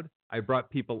loud, I brought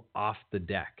people off the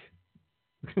deck.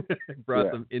 I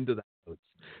brought them into the house.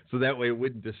 So that way it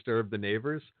wouldn't disturb the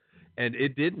neighbors. And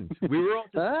it didn't. We were all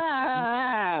just...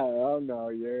 oh, no,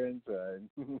 you're inside.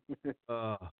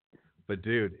 But,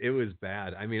 dude, it was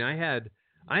bad. I mean, I had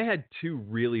two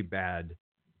really bad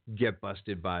get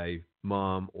busted by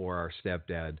Mom or our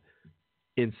stepdad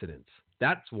incidents.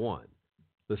 That's one.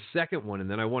 The second one, and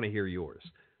then I want to hear yours.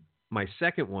 My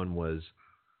second one was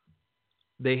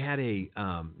they had a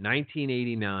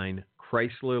 1989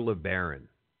 Chrysler LeBaron.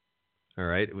 All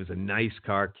right. It was a nice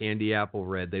car, candy apple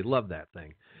red. They loved that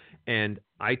thing. And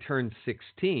I turned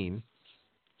 16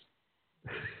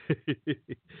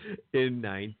 in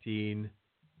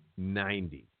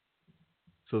 1990.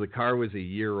 So the car was a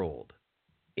year old.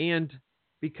 And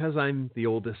because I'm the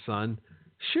oldest son,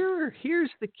 sure, here's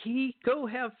the key. Go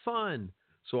have fun.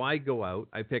 So I go out.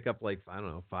 I pick up 5,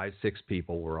 6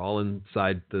 people. We're all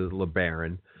inside the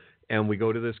LeBaron. And we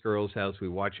go to this girl's house. We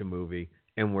watch a movie.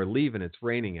 And we're leaving. It's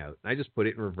raining out. I just put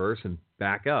it in reverse and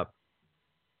back up.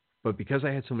 But because I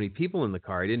had so many people in the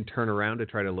car, I didn't turn around to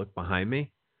try to look behind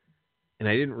me. And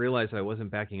I didn't realize I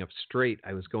wasn't backing up straight.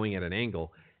 I was going at an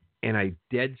angle. And I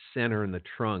dead center in the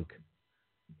trunk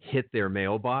hit their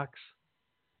mailbox.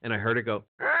 And I heard it go.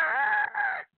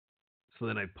 So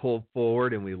then I pulled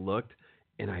forward and we looked.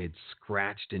 And I had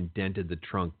scratched and dented the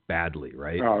trunk badly,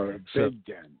 right? Oh, a big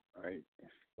dent, right?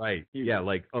 Right. You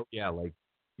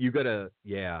gotta,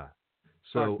 yeah.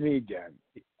 So fuck me, dent.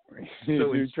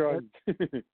 So trunk.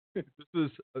 This is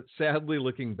sadly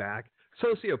looking back,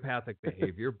 sociopathic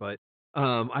behavior, but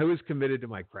I was committed to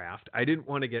my craft. I didn't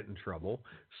want to get in trouble,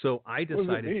 so I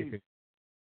decided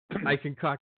I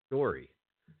concoct a story.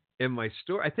 And my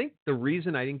story, I think the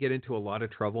reason I didn't get into a lot of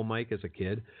trouble, Mike, as a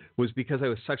kid, was because I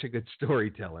was such a good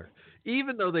storyteller.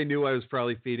 Even though they knew I was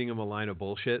probably feeding them a line of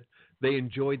bullshit, they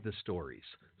enjoyed the stories.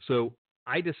 So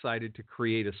I decided to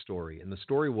create a story. And the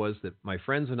story was that my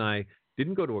friends and I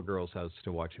didn't go to a girl's house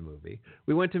to watch a movie.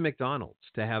 We went to McDonald's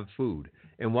to have food.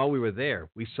 And while we were there,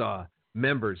 we saw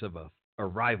members of a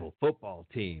rival football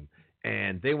team.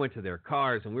 And they went to their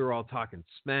cars and we were all talking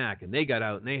smack. And they got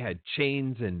out and they had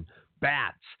chains and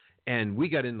bats. And we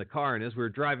got in the car, and as we were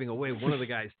driving away, one of the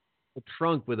guys hit the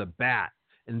trunk with a bat,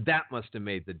 and that must have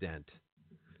made the dent.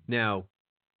 Now,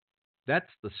 that's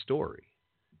the story.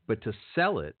 But to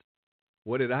sell it,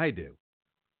 what did I do?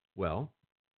 Well,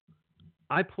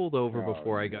 I pulled over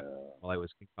before I got while I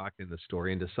was concocting the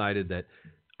story and decided that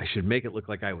I should make it look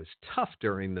like I was tough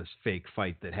during this fake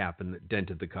fight that happened that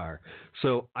dented the car.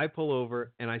 So I pull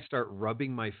over, and I start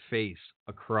rubbing my face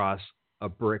across a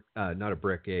brick,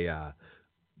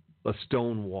 a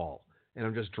stone wall, and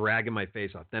I'm just dragging my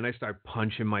face off. Then I start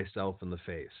punching myself in the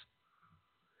face.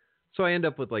 So I end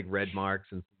up with red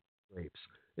marks and scrapes.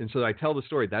 And so I tell the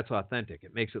story. That's authentic.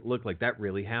 It makes it look like that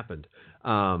really happened.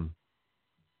 2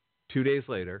 days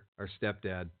later, our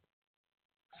stepdad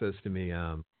says to me,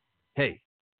 "Hey,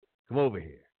 come over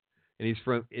here." And he's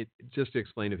from, just to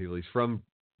explain to people, he's from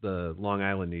the Long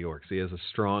Island, New York. So he has a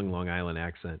strong Long Island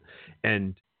accent.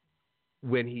 And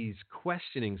when he's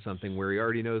questioning something where he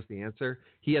already knows the answer,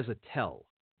 he has a tell.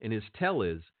 And his tell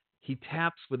is he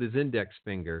taps with his index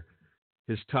finger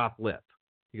his top lip.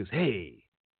 He goes, "Hey,"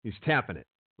 he's tapping it.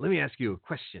 "Let me ask you a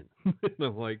question." And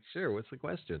I'm like, "Sure, what's the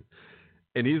question?"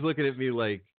 And he's looking at me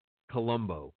like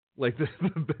Columbo, like the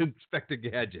Inspector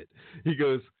Gadget. He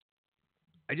goes,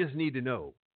 "I just need to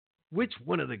know, which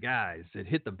one of the guys that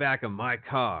hit the back of my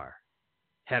car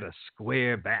had a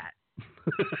square bat?"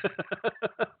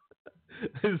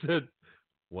 I said,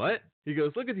 "What?" He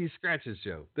goes, "Look at these scratches,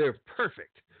 Joe. They're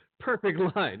perfect. Perfect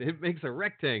line. It makes a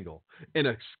rectangle and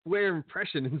a square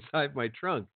impression inside my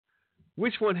trunk.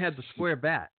 Which one had the square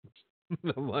bat?"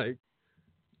 And I'm like,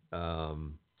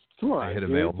 Come on, I hit a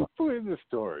dude, mailbox. just believe the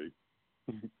story.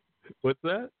 What's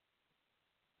that?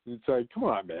 It's like, come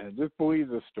on, man, just believe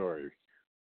the story.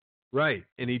 Right,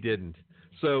 and he didn't.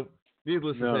 So,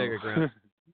 needless to No. say, I grabbed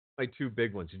my two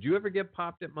big ones. Did you ever get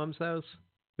popped at Mom's house?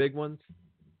 Big ones?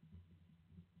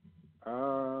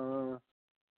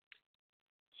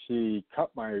 She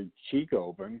cut my cheek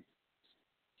open.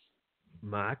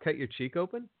 Ma cut your cheek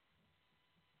open?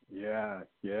 Yeah.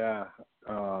 We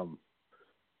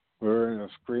were in a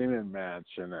screaming match,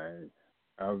 and I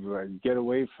was like, "Get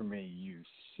away from me! You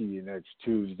see you next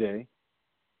Tuesday."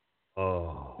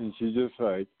 Oh. And she's just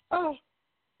like, "Oh,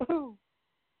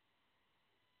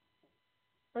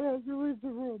 I have to leave the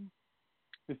room."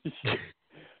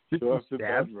 She left the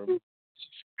bedroom,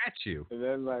 Scratch you.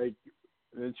 and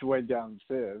then she went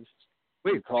downstairs.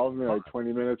 Wait, She called me like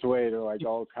 20 minutes later, like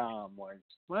all calm, like,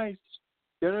 "Mike,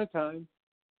 dinner time."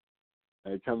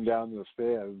 I come down the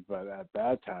stairs, but at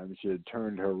that time she had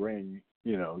turned her ring,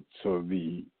 so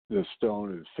the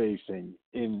stone is facing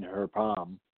in her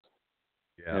palm.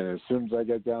 yeah. And as soon as I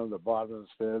get down to the bottom of the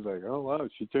stairs, like, oh wow,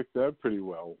 she took that pretty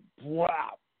well.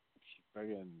 Wow! She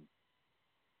fucking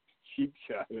cheap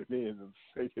shot at me in the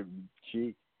freaking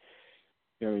cheek.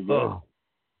 Oh.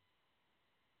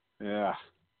 Yeah.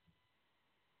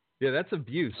 Yeah, that's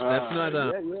abuse. That's not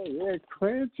Yeah.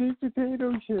 Clancy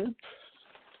potato chips.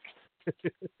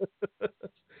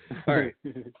 All right.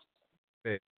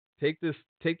 Okay. Take this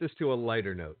to a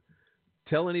lighter note.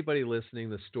 Tell anybody listening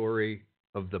the story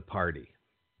of the party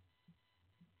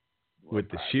with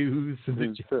the shoes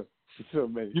and the so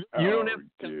many. You don't have to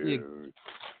tell dude. me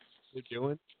what you're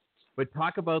doing, but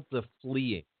talk about the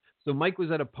fleeing. So Mike was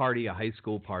at a high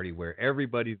school party, where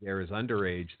everybody there is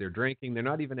underage. They're drinking. They're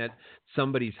not even at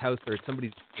somebody's house. They're at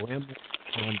somebody's grandma's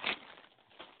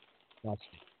on.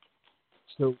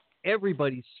 So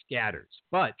everybody scatters.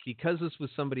 But because this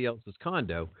was somebody else's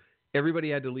condo,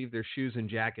 everybody had to leave their shoes and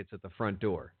jackets at the front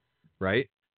door, right?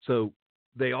 So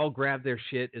they all grab their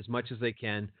shit as much as they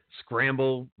can,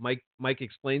 scramble. Mike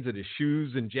explains that his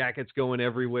shoes and jackets going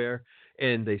everywhere,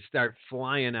 and they start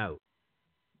flying out.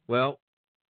 Well,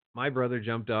 my brother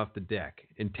jumped off the deck,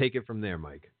 and take it from there,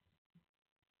 Mike.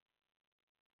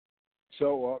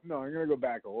 So, no, I'm going to go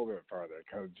back a little bit further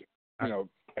because,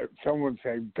 someone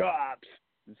said cops.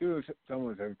 As soon as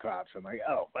someone said cops, I'm like,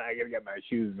 oh, I got to get my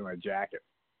shoes and my jacket.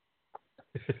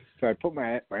 So I put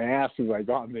my ass is like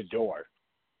on the door.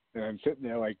 And I'm sitting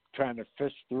there like trying to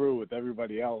fish through with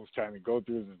everybody else, trying to go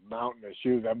through this mountain of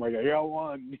shoes. I'm like, I got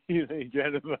one.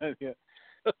 Gentlemen.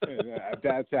 And at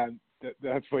that time,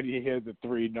 that's when you hear the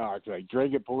three knocks, like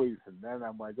drink it, police. And then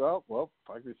I'm like, oh, well,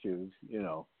 fuck the shoes,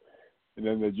 And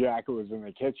then the jacket was in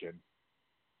the kitchen.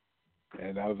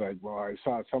 And I was like, well, I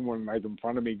saw someone right in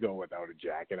front of me go without a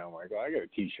jacket. I'm like, well, I got a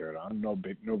T-shirt on, no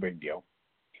big deal.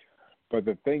 But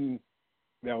the thing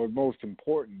that was most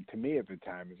important to me at the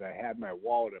time is I had my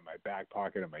wallet in my back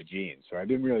pocket of my jeans. So I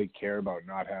didn't really care about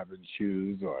not having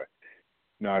shoes or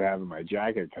not having my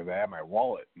jacket because I had my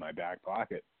wallet in my back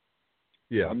pocket.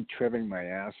 Yeah. I'm tripping my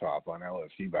ass off on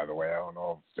LSD, by the way. I don't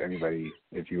know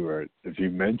if you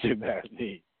mentioned that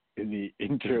in the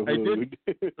interlude.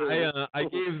 I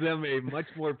gave them a much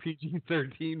more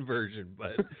PG-13 version,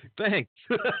 but thanks.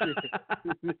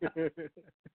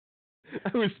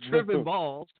 I was tripping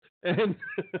balls, and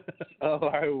oh,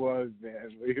 I was,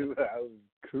 man. I was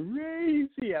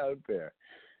crazy out there,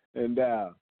 and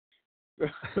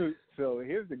so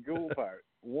here's the cool part.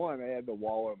 One, I had the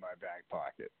wallet in my back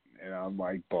pocket, and I'm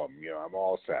like, boom, I'm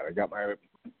all set. I got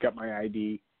my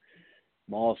ID,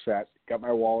 I'm all set. Got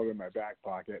my wallet in my back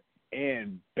pocket,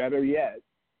 and better yet,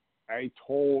 I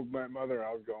told my mother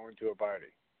I was going to a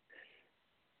party.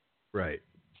 Right.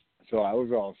 So I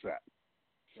was all set.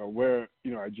 So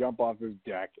I jump off this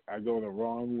deck, I go the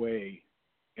wrong way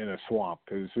in a swamp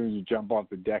because as soon as you jump off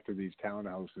the deck of these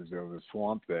townhouses, there was a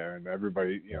swamp there, and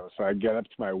everybody, so I get up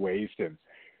to my waist,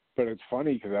 but it's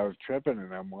funny because I was tripping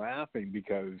and I'm laughing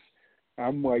because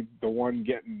I'm like the one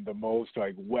getting the most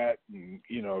like wet and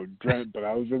drenched, but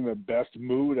I was in the best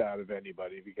mood out of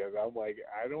anybody because I'm like,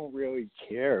 I don't really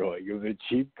care. Like it was a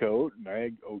cheap coat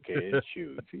and it's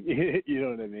shoes. You know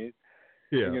what I mean?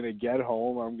 Yeah. I'm gonna get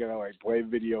home. I'm gonna like play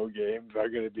video games.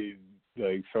 I'm gonna be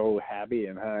like so happy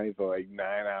and high for like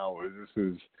 9 hours. This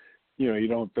is, you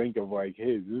don't think of like,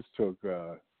 hey, this took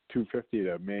 $250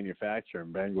 to manufacture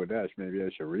in Bangladesh. Maybe I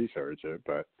should research it.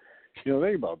 But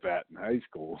think about that in high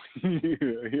school.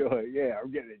 You're like, yeah,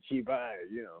 I'm getting a cheap high.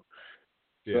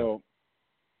 Yeah. So,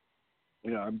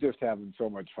 I'm just having so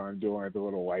much fun doing like the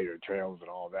little lighter trails and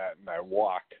all that. And I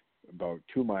walked about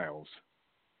 2 miles.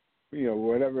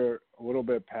 Whatever, a little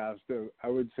bit past I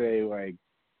would say like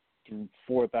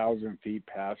 4,000 feet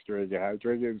past Drake.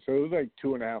 So it was like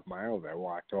 2.5 miles I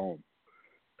walked home.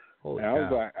 Holy And I was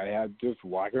cow. like, I had just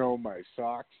walking home my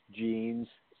socks, jeans,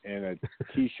 and a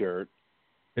T-shirt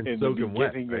And in the soaking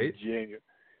wet, beginning right? of January.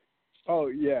 Oh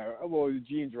yeah, well the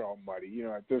jeans are all muddy. You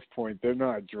know, at this point they're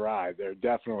not dry. They're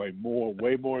definitely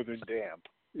way more than damp.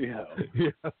 You know.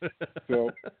 Yeah.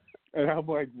 So, and I'm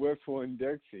like whistling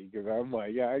Dixie because I'm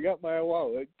like, yeah, I got my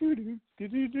wallet. Doo doo doo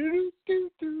doo doo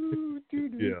doo doo doo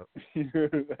doo.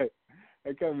 Yeah.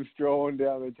 I come strolling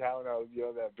down the townhouse, you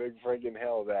know, that big friggin'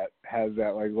 hill that has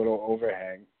that like little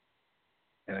overhang,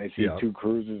 and I see Yeah. two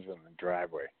cruisers in the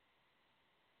driveway,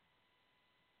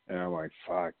 and I'm like,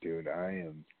 fuck, dude, I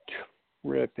am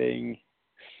tripping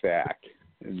sack,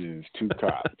 and there's two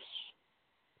cops.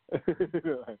 I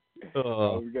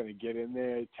was gonna get in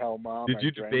there, tell mom Did I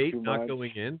you drank debate too not much.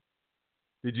 going in?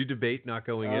 Did you debate not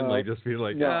going in? Like just be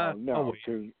like, no, I'll wait.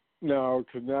 because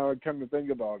now I come to think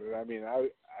about it, I mean, I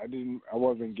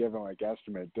wasn't given like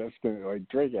estimate distance. Like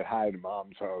Drake at Hyde,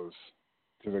 mom's house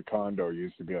to the condo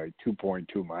used to be like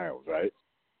 2.2 miles, right?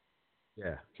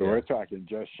 Yeah. So yeah. we're talking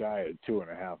just shy of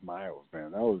 2.5 miles,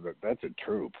 man. That's a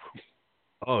troop,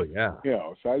 Oh yeah. you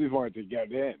know. So I just wanted to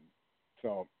get in.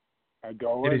 So I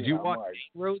go in. And did you and walk I'm like,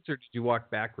 main roads or did you walk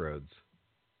back roads?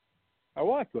 I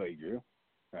walked like you.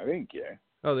 I think yeah.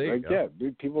 Oh, there you Like go. yeah,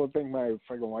 dude, people think my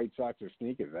freaking white socks are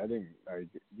sneakers. I didn't like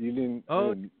you didn't.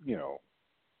 Oh. You know.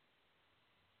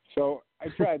 So I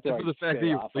tried to Just like for the fact stay that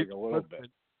you off like a little bit.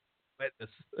 wetness.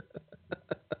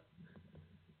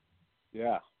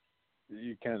 Yeah,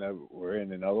 you kind of were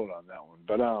in and out on that one,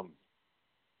 but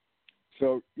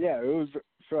so yeah, it was.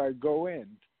 So I go in,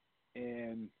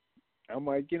 and I'm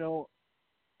like, you know,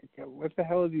 what the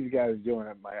hell are these guys doing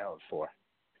at my house for?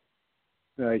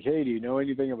 They're like, hey, do you know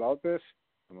anything about this?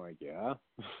 I'm like, yeah.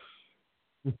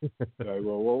 They're like,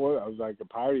 well, what? I was like, a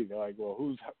party. They're like, well,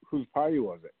 whose party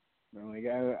was it? And I'm like,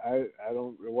 I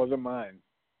don't. It wasn't mine.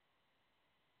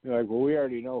 They're like, well, we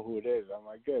already know who it is. I'm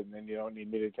like, good. And then you don't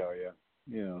need me to tell you,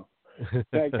 you know.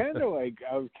 And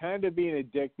I was kind of being a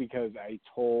dick because I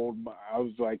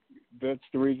was like, that's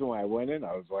the reason why I went in.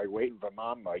 I was like waiting for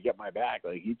mom to like, get my back.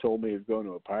 Like he told me he was going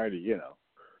to a party, you know.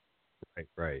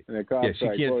 Right. And the cops Yeah, she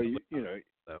like, can't well, tell you know,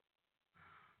 so.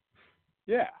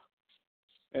 yeah.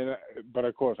 And but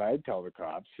of course I'd tell the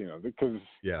cops, you know, because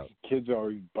Yeah. kids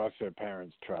always bust their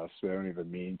parents' trust. They don't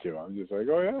even mean to. I'm just like,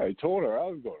 oh yeah, I told her I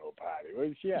was going to a party. What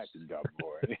is she acting dumb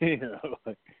for? You know,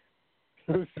 like,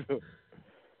 so,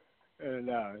 and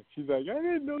she's like, I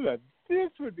didn't know that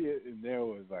this would be it. And there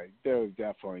was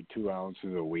definitely 2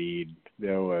 ounces of weed.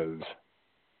 There was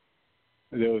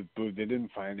booze. They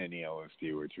didn't find any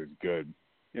LSD, which was good.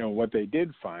 You know, what they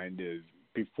did find is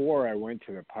before I went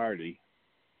to the party,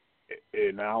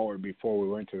 an hour before we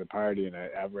went to the party, and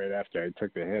right after I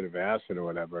took the hit of acid or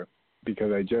whatever,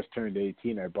 because I just turned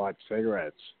 18, I bought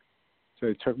cigarettes. So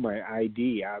I took my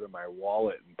ID out of my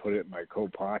wallet and put it in my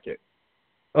coat pocket.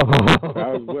 So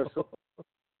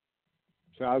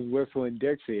I was whistling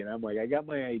Dixie, and I'm like, I got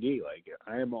my ID. Like,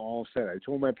 I am all set. I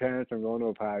told my parents I'm going to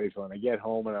a party, so when I get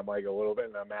home and I'm like a little bit,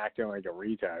 and I'm acting like a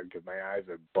retard because my eyes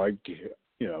are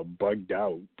bugged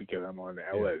out because I'm on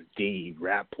LSD,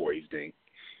 rat poisoning.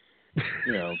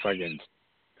 You know, fucking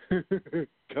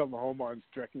come home on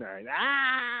strychnine.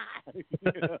 Ah!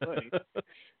 You know, like,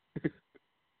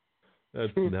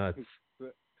 that's nuts.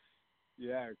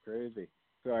 Yeah, crazy.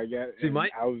 So I get. See,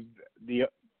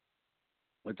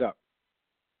 what's up?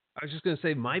 I was just gonna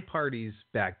say my parties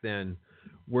back then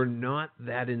were not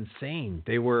that insane.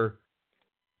 They were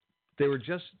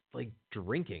just like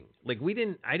drinking. Like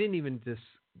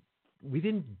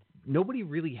nobody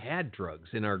really had drugs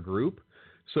in our group.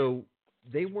 So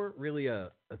they weren't really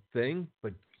a thing.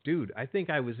 But dude, I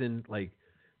think I was in like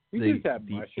We just had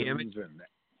mushrooms and.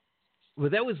 Well,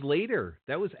 that was later.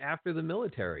 That was after the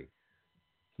military,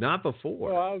 not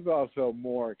before. Well, I was also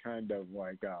more kind of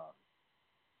like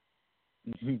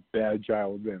bad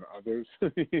child than others.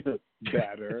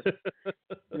 Badder.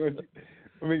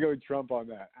 Let me go Trump on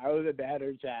that. I was a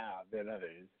badder child than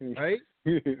others. Right?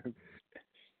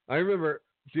 I remember,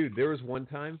 dude, there was one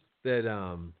time that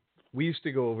we used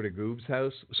to go over to Goob's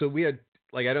house. So we had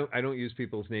like I don't use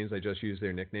people's names. I just use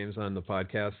their nicknames on the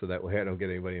podcast so that way I don't get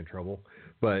anybody in trouble.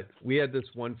 But we had this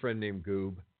one friend named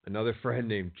Goob, another friend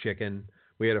named Chicken.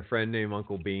 We had a friend named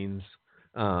Uncle Beans.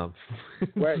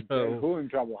 Wait, who in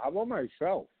trouble? How about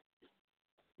myself?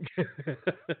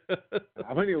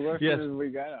 How many listeners we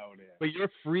got out here? But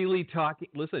you're freely talking.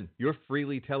 Listen, you're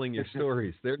freely telling your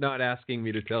stories. They're not asking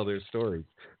me to tell their stories.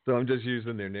 So I'm just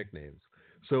using their nicknames.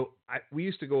 So we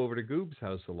used to go over to Goob's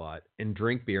house a lot and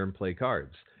drink beer and play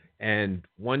cards. And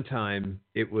one time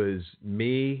it was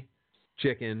me,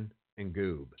 Chicken, and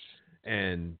Goob.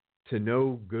 And to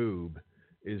know Goob,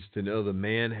 is to know the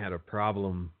man had a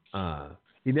problem.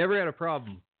 He never had a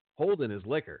problem holding his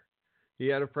liquor. He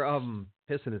had a problem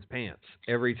pissing his pants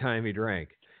every time he drank.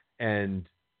 And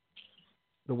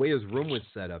the way his room was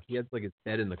set up, he had like his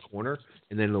bed in the corner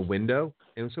and then the window.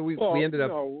 And so we ended up.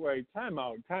 No, wait, time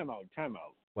out.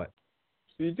 What?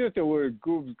 So you just the word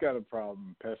Goob's got a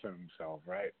problem pissing himself,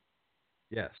 right?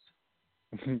 Yes.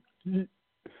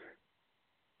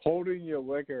 Holding your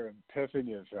liquor and pissing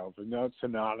yourself is not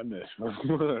synonymous with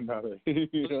one another.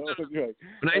 You know? Like,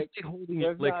 When I say holding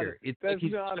your liquor, that's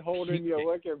like not holding your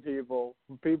liquor, people.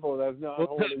 People, that's not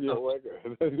holding your liquor.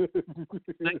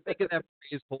 When I think of that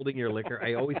phrase, holding your liquor,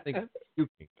 I always think of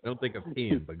puking. I don't think of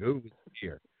peeing, but Goob is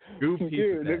here. Goob pees.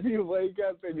 Dude, if you wake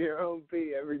up in your own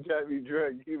pee every time you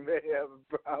drink, you may have a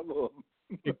problem.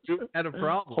 Goob had a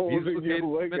problem. Holding your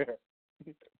liquor.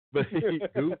 But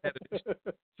Goob had an issue.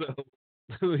 So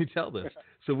let me tell this.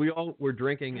 So we all were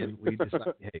drinking and we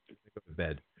decided, hey, we go to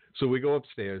bed. So we go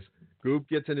upstairs. Goob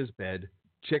gets in his bed.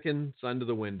 Chicken's under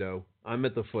the window. I'm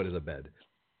at the foot of the bed.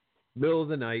 Middle of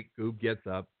the night, Goob gets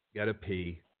up, got to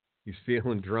pee. He's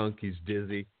feeling drunk. He's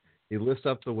dizzy. He lifts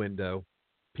up the window,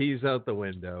 pees out the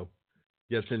window,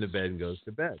 gets into bed and goes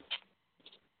to bed.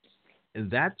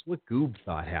 And that's what Goob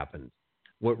thought happened.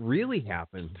 What really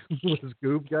happened was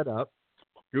Goob got up.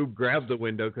 Goob grabbed the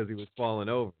window because he was falling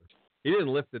over. He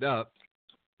didn't lift it up.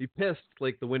 He pissed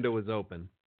like the window was open.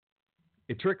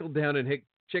 It trickled down and hit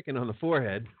Chicken on the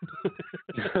forehead.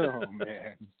 Oh,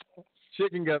 man.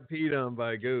 Chicken got peed on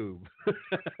by Goob.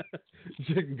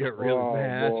 Chicken got really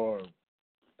mad. Boy.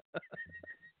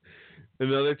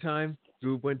 Another time,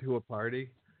 Goob went to a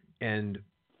party, and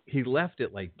he left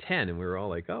at like 10, and we were all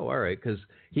like, oh, all right, because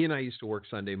he and I used to work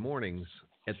Sunday mornings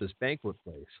at this banquet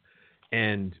place.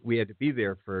 And we had to be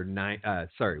there for 7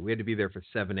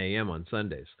 a.m. on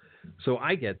Sundays. So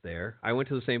I get there. I went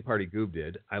to the same party Goob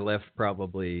did. I left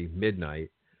probably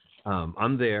midnight.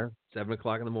 I'm there, 7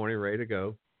 o'clock in the morning, ready to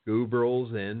go. Goob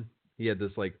rolls in. He had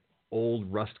this like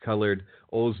old rust-colored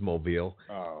Oldsmobile.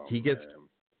 Oh, he gets, man.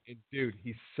 and dude,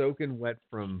 he's soaking wet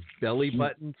from belly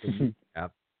button to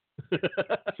kneecap.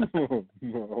 Oh,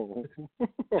 no.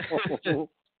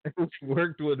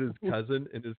 Worked with his cousin,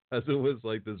 and his cousin was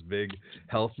like this big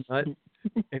health nut,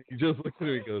 and he just looked at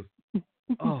him and goes,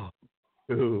 "Oh,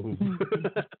 Goob,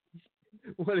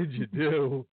 what did you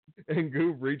do?" And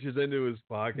Goob reaches into his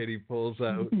pocket, he pulls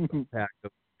out a pack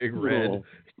of Big Red,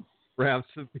 wraps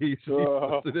a piece, and he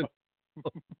puts it in.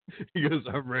 He goes,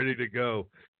 "I'm ready to go.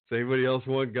 Does anybody else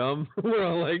want gum?" We're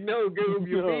all like, "No, Goob,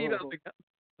 you peed on the gum."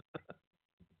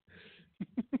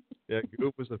 Yeah,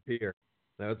 Goob was a peer.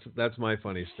 That's my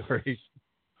funny story.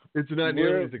 It's not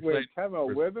nearly as exciting. Wait, time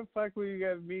out. Where the fuck were you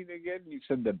guys meeting again? You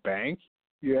said the bank?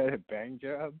 You had a bank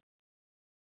job?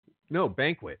 No,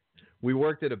 banquet. We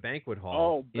worked at a banquet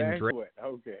hall. Oh, banquet.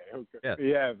 Okay. Yes.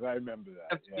 Yes, I remember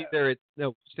that. We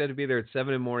had to be there at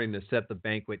 7 in the morning to set the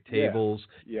banquet tables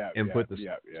put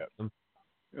the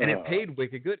and it paid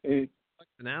wicked good. $1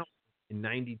 an hour in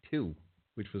 92,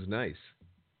 which was nice.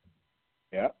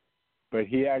 Yeah. But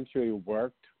he actually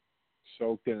worked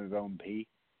soaked in his own pee?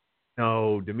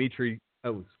 No, Dimitri.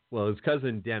 His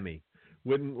cousin Demi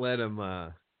wouldn't let him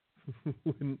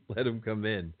come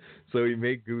in, so he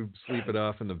made Goob sleep it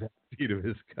off in the backseat of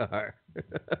his car.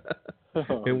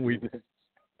 And it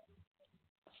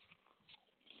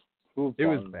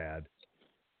was bad.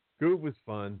 Goob was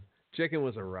fun. Chicken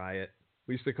was a riot.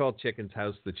 We used to call Chicken's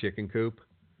house the chicken coop.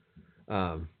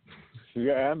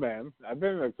 Yeah, man. I've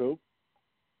been in a coop.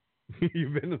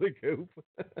 You've been to the coop?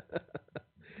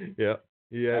 Yeah.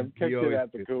 I've kicked it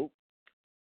at the coop.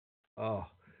 Oh,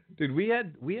 dude, we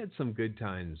had some good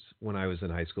times when I was in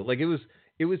high school. Like it was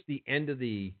the end of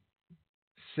the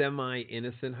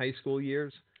semi-innocent high school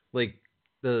years. Like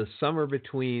the summer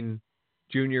between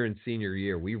junior and senior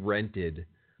year, we rented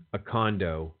a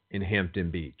condo in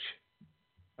Hampton Beach.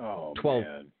 Oh, 12.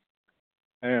 Man.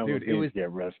 I almost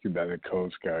get rescued by the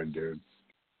Coast Guard, dude.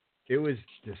 It was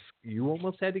just, you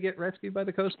almost had to get rescued by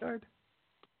the Coast Guard?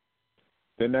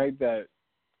 The night that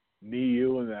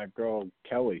you and that girl,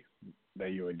 Kelly,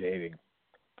 that you were dating.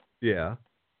 Yeah.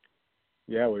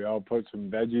 Yeah, we all put some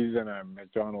veggies in our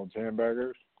McDonald's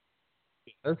hamburgers.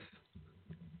 Yes.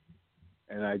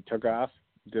 And I took off,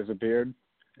 disappeared,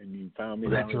 and you found me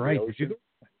down That's in right. the ocean. Did you?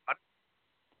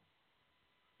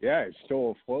 Yeah, I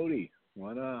stole a floaty.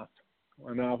 Went off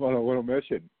on a little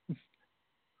mission.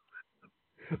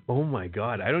 Oh my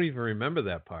God, I don't even remember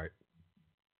that part.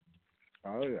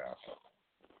 Oh yeah,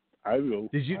 I do.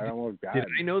 I almost died. Did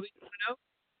I know that you went out?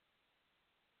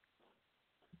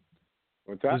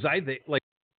 What's that? Was I there? Like,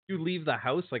 did you leave the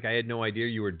house like I had no idea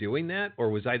you were doing that, or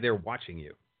was I there watching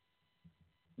you?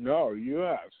 No,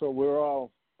 yeah. So we're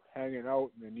all hanging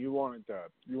out, and then you wanted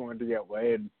to get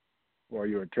laid while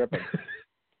you were tripping.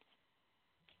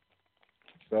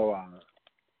 So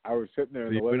I was sitting there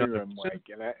in the living room, like,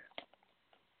 and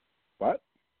what?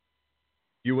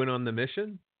 You went on the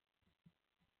mission?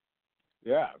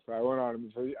 Yeah, so I went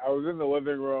on. So I was in the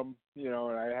living room,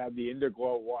 and I had the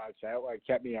Indiglo watch. That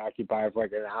kept me occupied for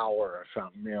like an hour or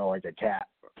something, like a cat.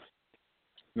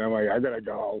 And I'm like, I gotta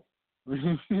go.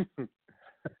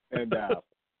 And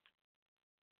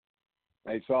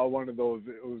I saw one of those.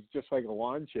 It was just like a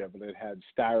lawn chair, but it had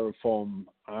styrofoam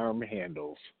arm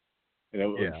handles, and it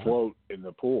would float in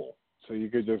the pool. So you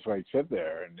could just like sit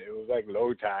there, and it was like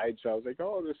low tide. So I was like,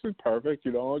 oh, this is perfect.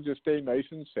 I'll just stay nice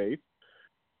and safe.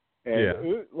 And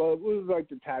it was like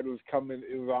the tide was coming.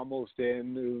 It was almost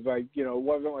in. It was like, it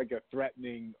wasn't like a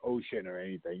threatening ocean or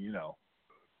anything,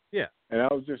 Yeah. And I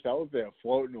was just out there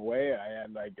floating away. I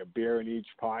had like a beer in each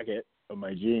pocket of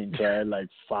my jeans. So I had like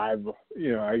 5,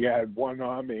 I had 1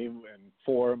 on me and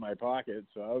 4 in my pocket.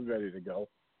 So I was ready to go.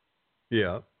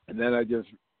 Yeah. And then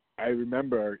I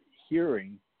remember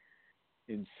hearing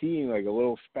and seeing like a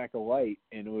little speck of light,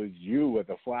 and it was you with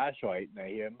a flashlight. And I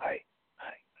hear, Mike.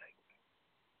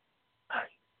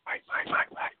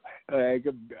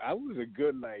 I was a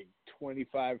good like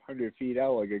 2,500 feet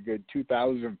out, like a good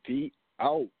 2,000 feet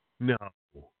out. No,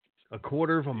 a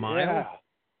quarter of a mile.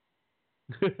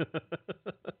 Yeah.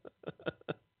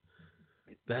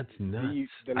 That's nuts.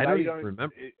 The I don't even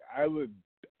remember.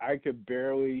 I could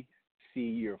barely see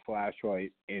your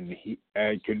flashlight, and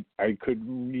I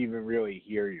couldn't even really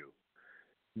hear you.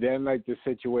 Then like the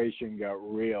situation got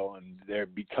real, and there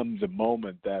becomes a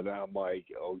moment that I'm like,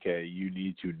 okay, you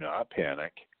need to not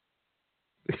panic.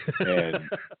 And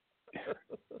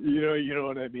you know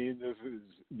what I mean?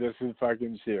 This is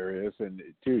fucking serious. And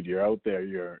dude, you're out there,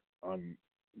 you're on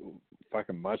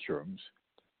fucking mushrooms.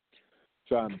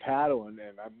 So I'm paddling,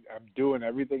 and I'm doing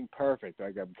everything perfect.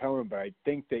 Like I'm coming, but I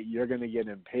think that you're gonna get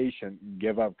impatient and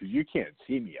give up because you can't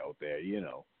see me out there.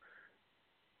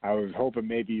 I was hoping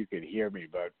maybe you could hear me,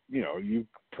 but you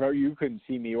couldn't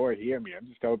see me or hear me. I'm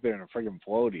just out there in a friggin'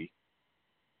 floaty.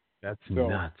 That's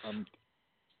nuts.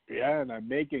 And I'm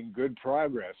making good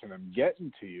progress, and I'm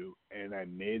getting to you, and I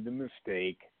made the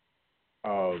mistake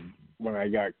of when I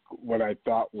got what I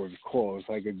thought was close,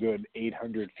 like a good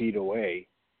 800 feet away.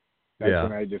 That's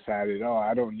when I decided,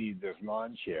 I don't need this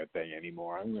lawn chair thing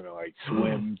anymore. I'm gonna like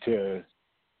swim to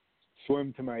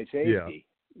my safety.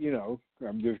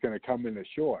 I'm just gonna come in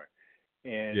ashore.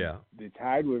 And the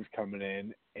tide was coming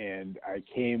in, and I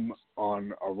came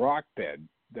on a rock bed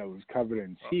that was covered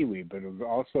in seaweed, but it was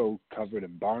also covered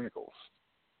in barnacles.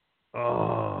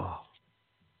 Oh.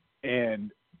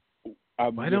 And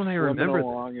why don't I remember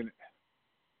along and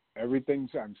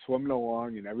I'm swimming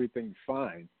along and everything's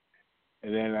fine.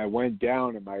 And then I went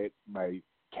down, and my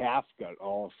calf got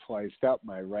all sliced up,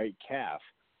 my right calf.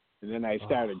 And then I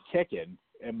started kicking,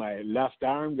 and my left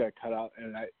arm got cut out.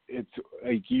 And it's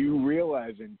like you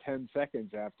realize in 10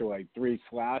 seconds after like 3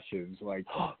 flashes, like,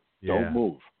 don't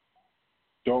move.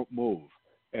 Don't move.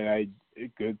 And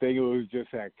good thing it was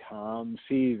just that calm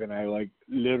seas, and I like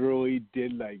literally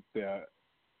did like the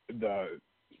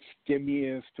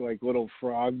skimmiest like little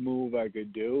frog move I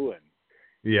could do, and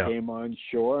came on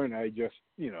shore. And I just,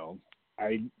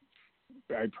 I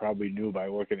probably knew by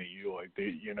looking at you like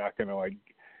you're not gonna like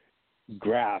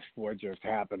grasp what just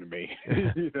happened to me.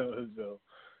 So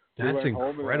that's we went incredible.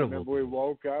 Home, and I remember we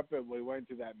woke up and we went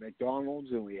to that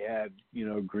McDonald's, and we had,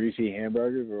 greasy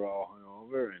hamburgers. We were all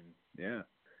hungover, and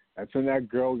that's when that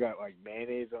girl got like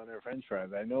mayonnaise on her French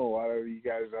fries. I know a lot of you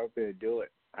guys out there do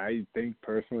it. I think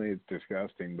personally it's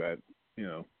disgusting, but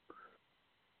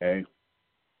hey,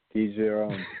 each their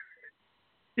own.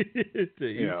 To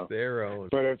each their own.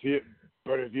 But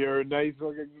if you're a nice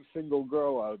looking single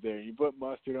girl out there, and you put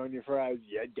mustard on your fries,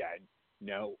 you're done.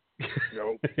 No.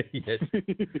 Nope. Yes.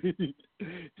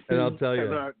 And I'll tell you,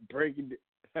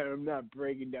 I'm not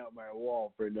breaking down my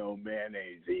wall for no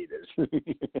mayonnaise either.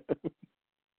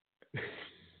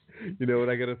 You know what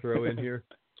I got to throw in here?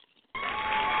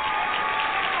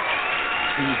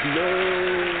 No.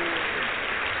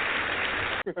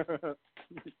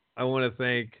 I want to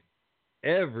thank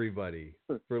everybody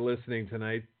for listening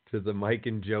tonight to the Mike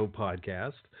and Joe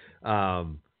podcast.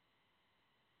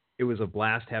 It was a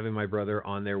blast having my brother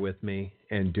on there with me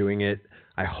and doing it.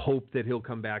 I hope that he'll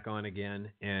come back on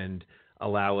again and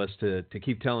allow us to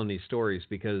keep telling these stories,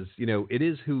 because, it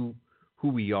is who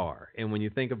we are. And when you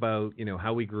think about,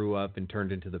 how we grew up and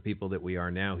turned into the people that we are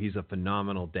now, he's a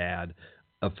phenomenal dad,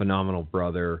 a phenomenal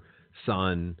brother,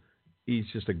 son, he's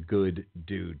just a good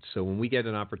dude. So when we get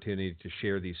an opportunity to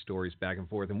share these stories back and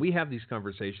forth, and we have these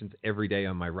conversations every day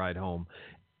on my ride home,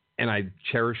 and I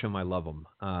cherish them, I love them.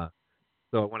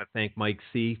 So I want to thank Mike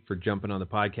C. for jumping on the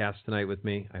podcast tonight with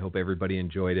me. I hope everybody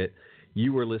enjoyed it.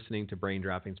 You were listening to Brain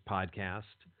Droppings Podcast,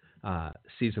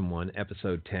 Season 1,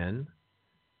 Episode 10,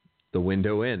 The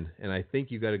Window In. And I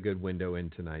think you got a good window in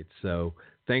tonight. So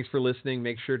thanks for listening.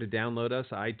 Make sure to download us,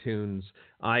 iTunes,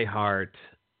 iHeart,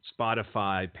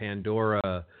 Spotify,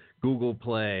 Pandora, Google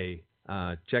Play.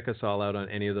 Check us all out on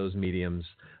any of those mediums.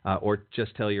 Or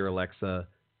just tell your Alexa,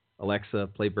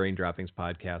 play Brain Droppings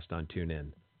Podcast on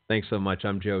TuneIn. Thanks so much.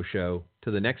 I'm Joe Show.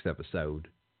 To the next episode.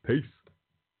 Peace.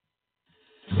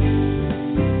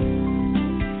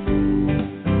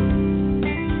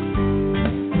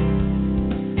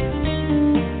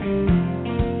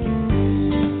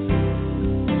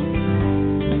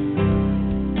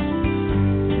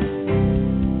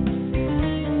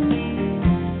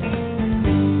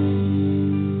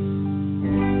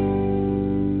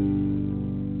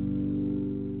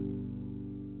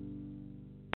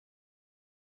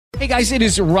 Hey guys, it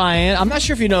is Ryan. I'm not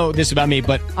sure if you know this about me,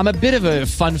 but I'm a bit of a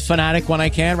fun fanatic when I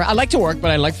can. I like to work,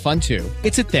 but I like fun too.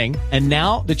 It's a thing. And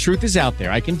now the truth is out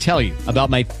there. I can tell you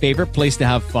about my favorite place to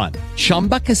have fun.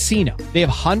 Chumba Casino. They have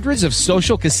hundreds of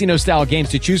social casino style games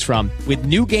to choose from with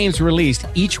new games released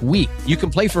each week. You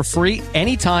can play for free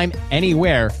anytime,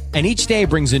 anywhere. And each day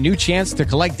brings a new chance to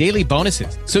collect daily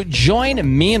bonuses. So join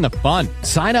me in the fun.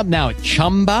 Sign up now at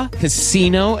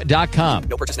ChumbaCasino.com.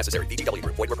 No purchase necessary. VGW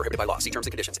Group. Void where prohibited by law. See terms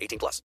and conditions. 18+.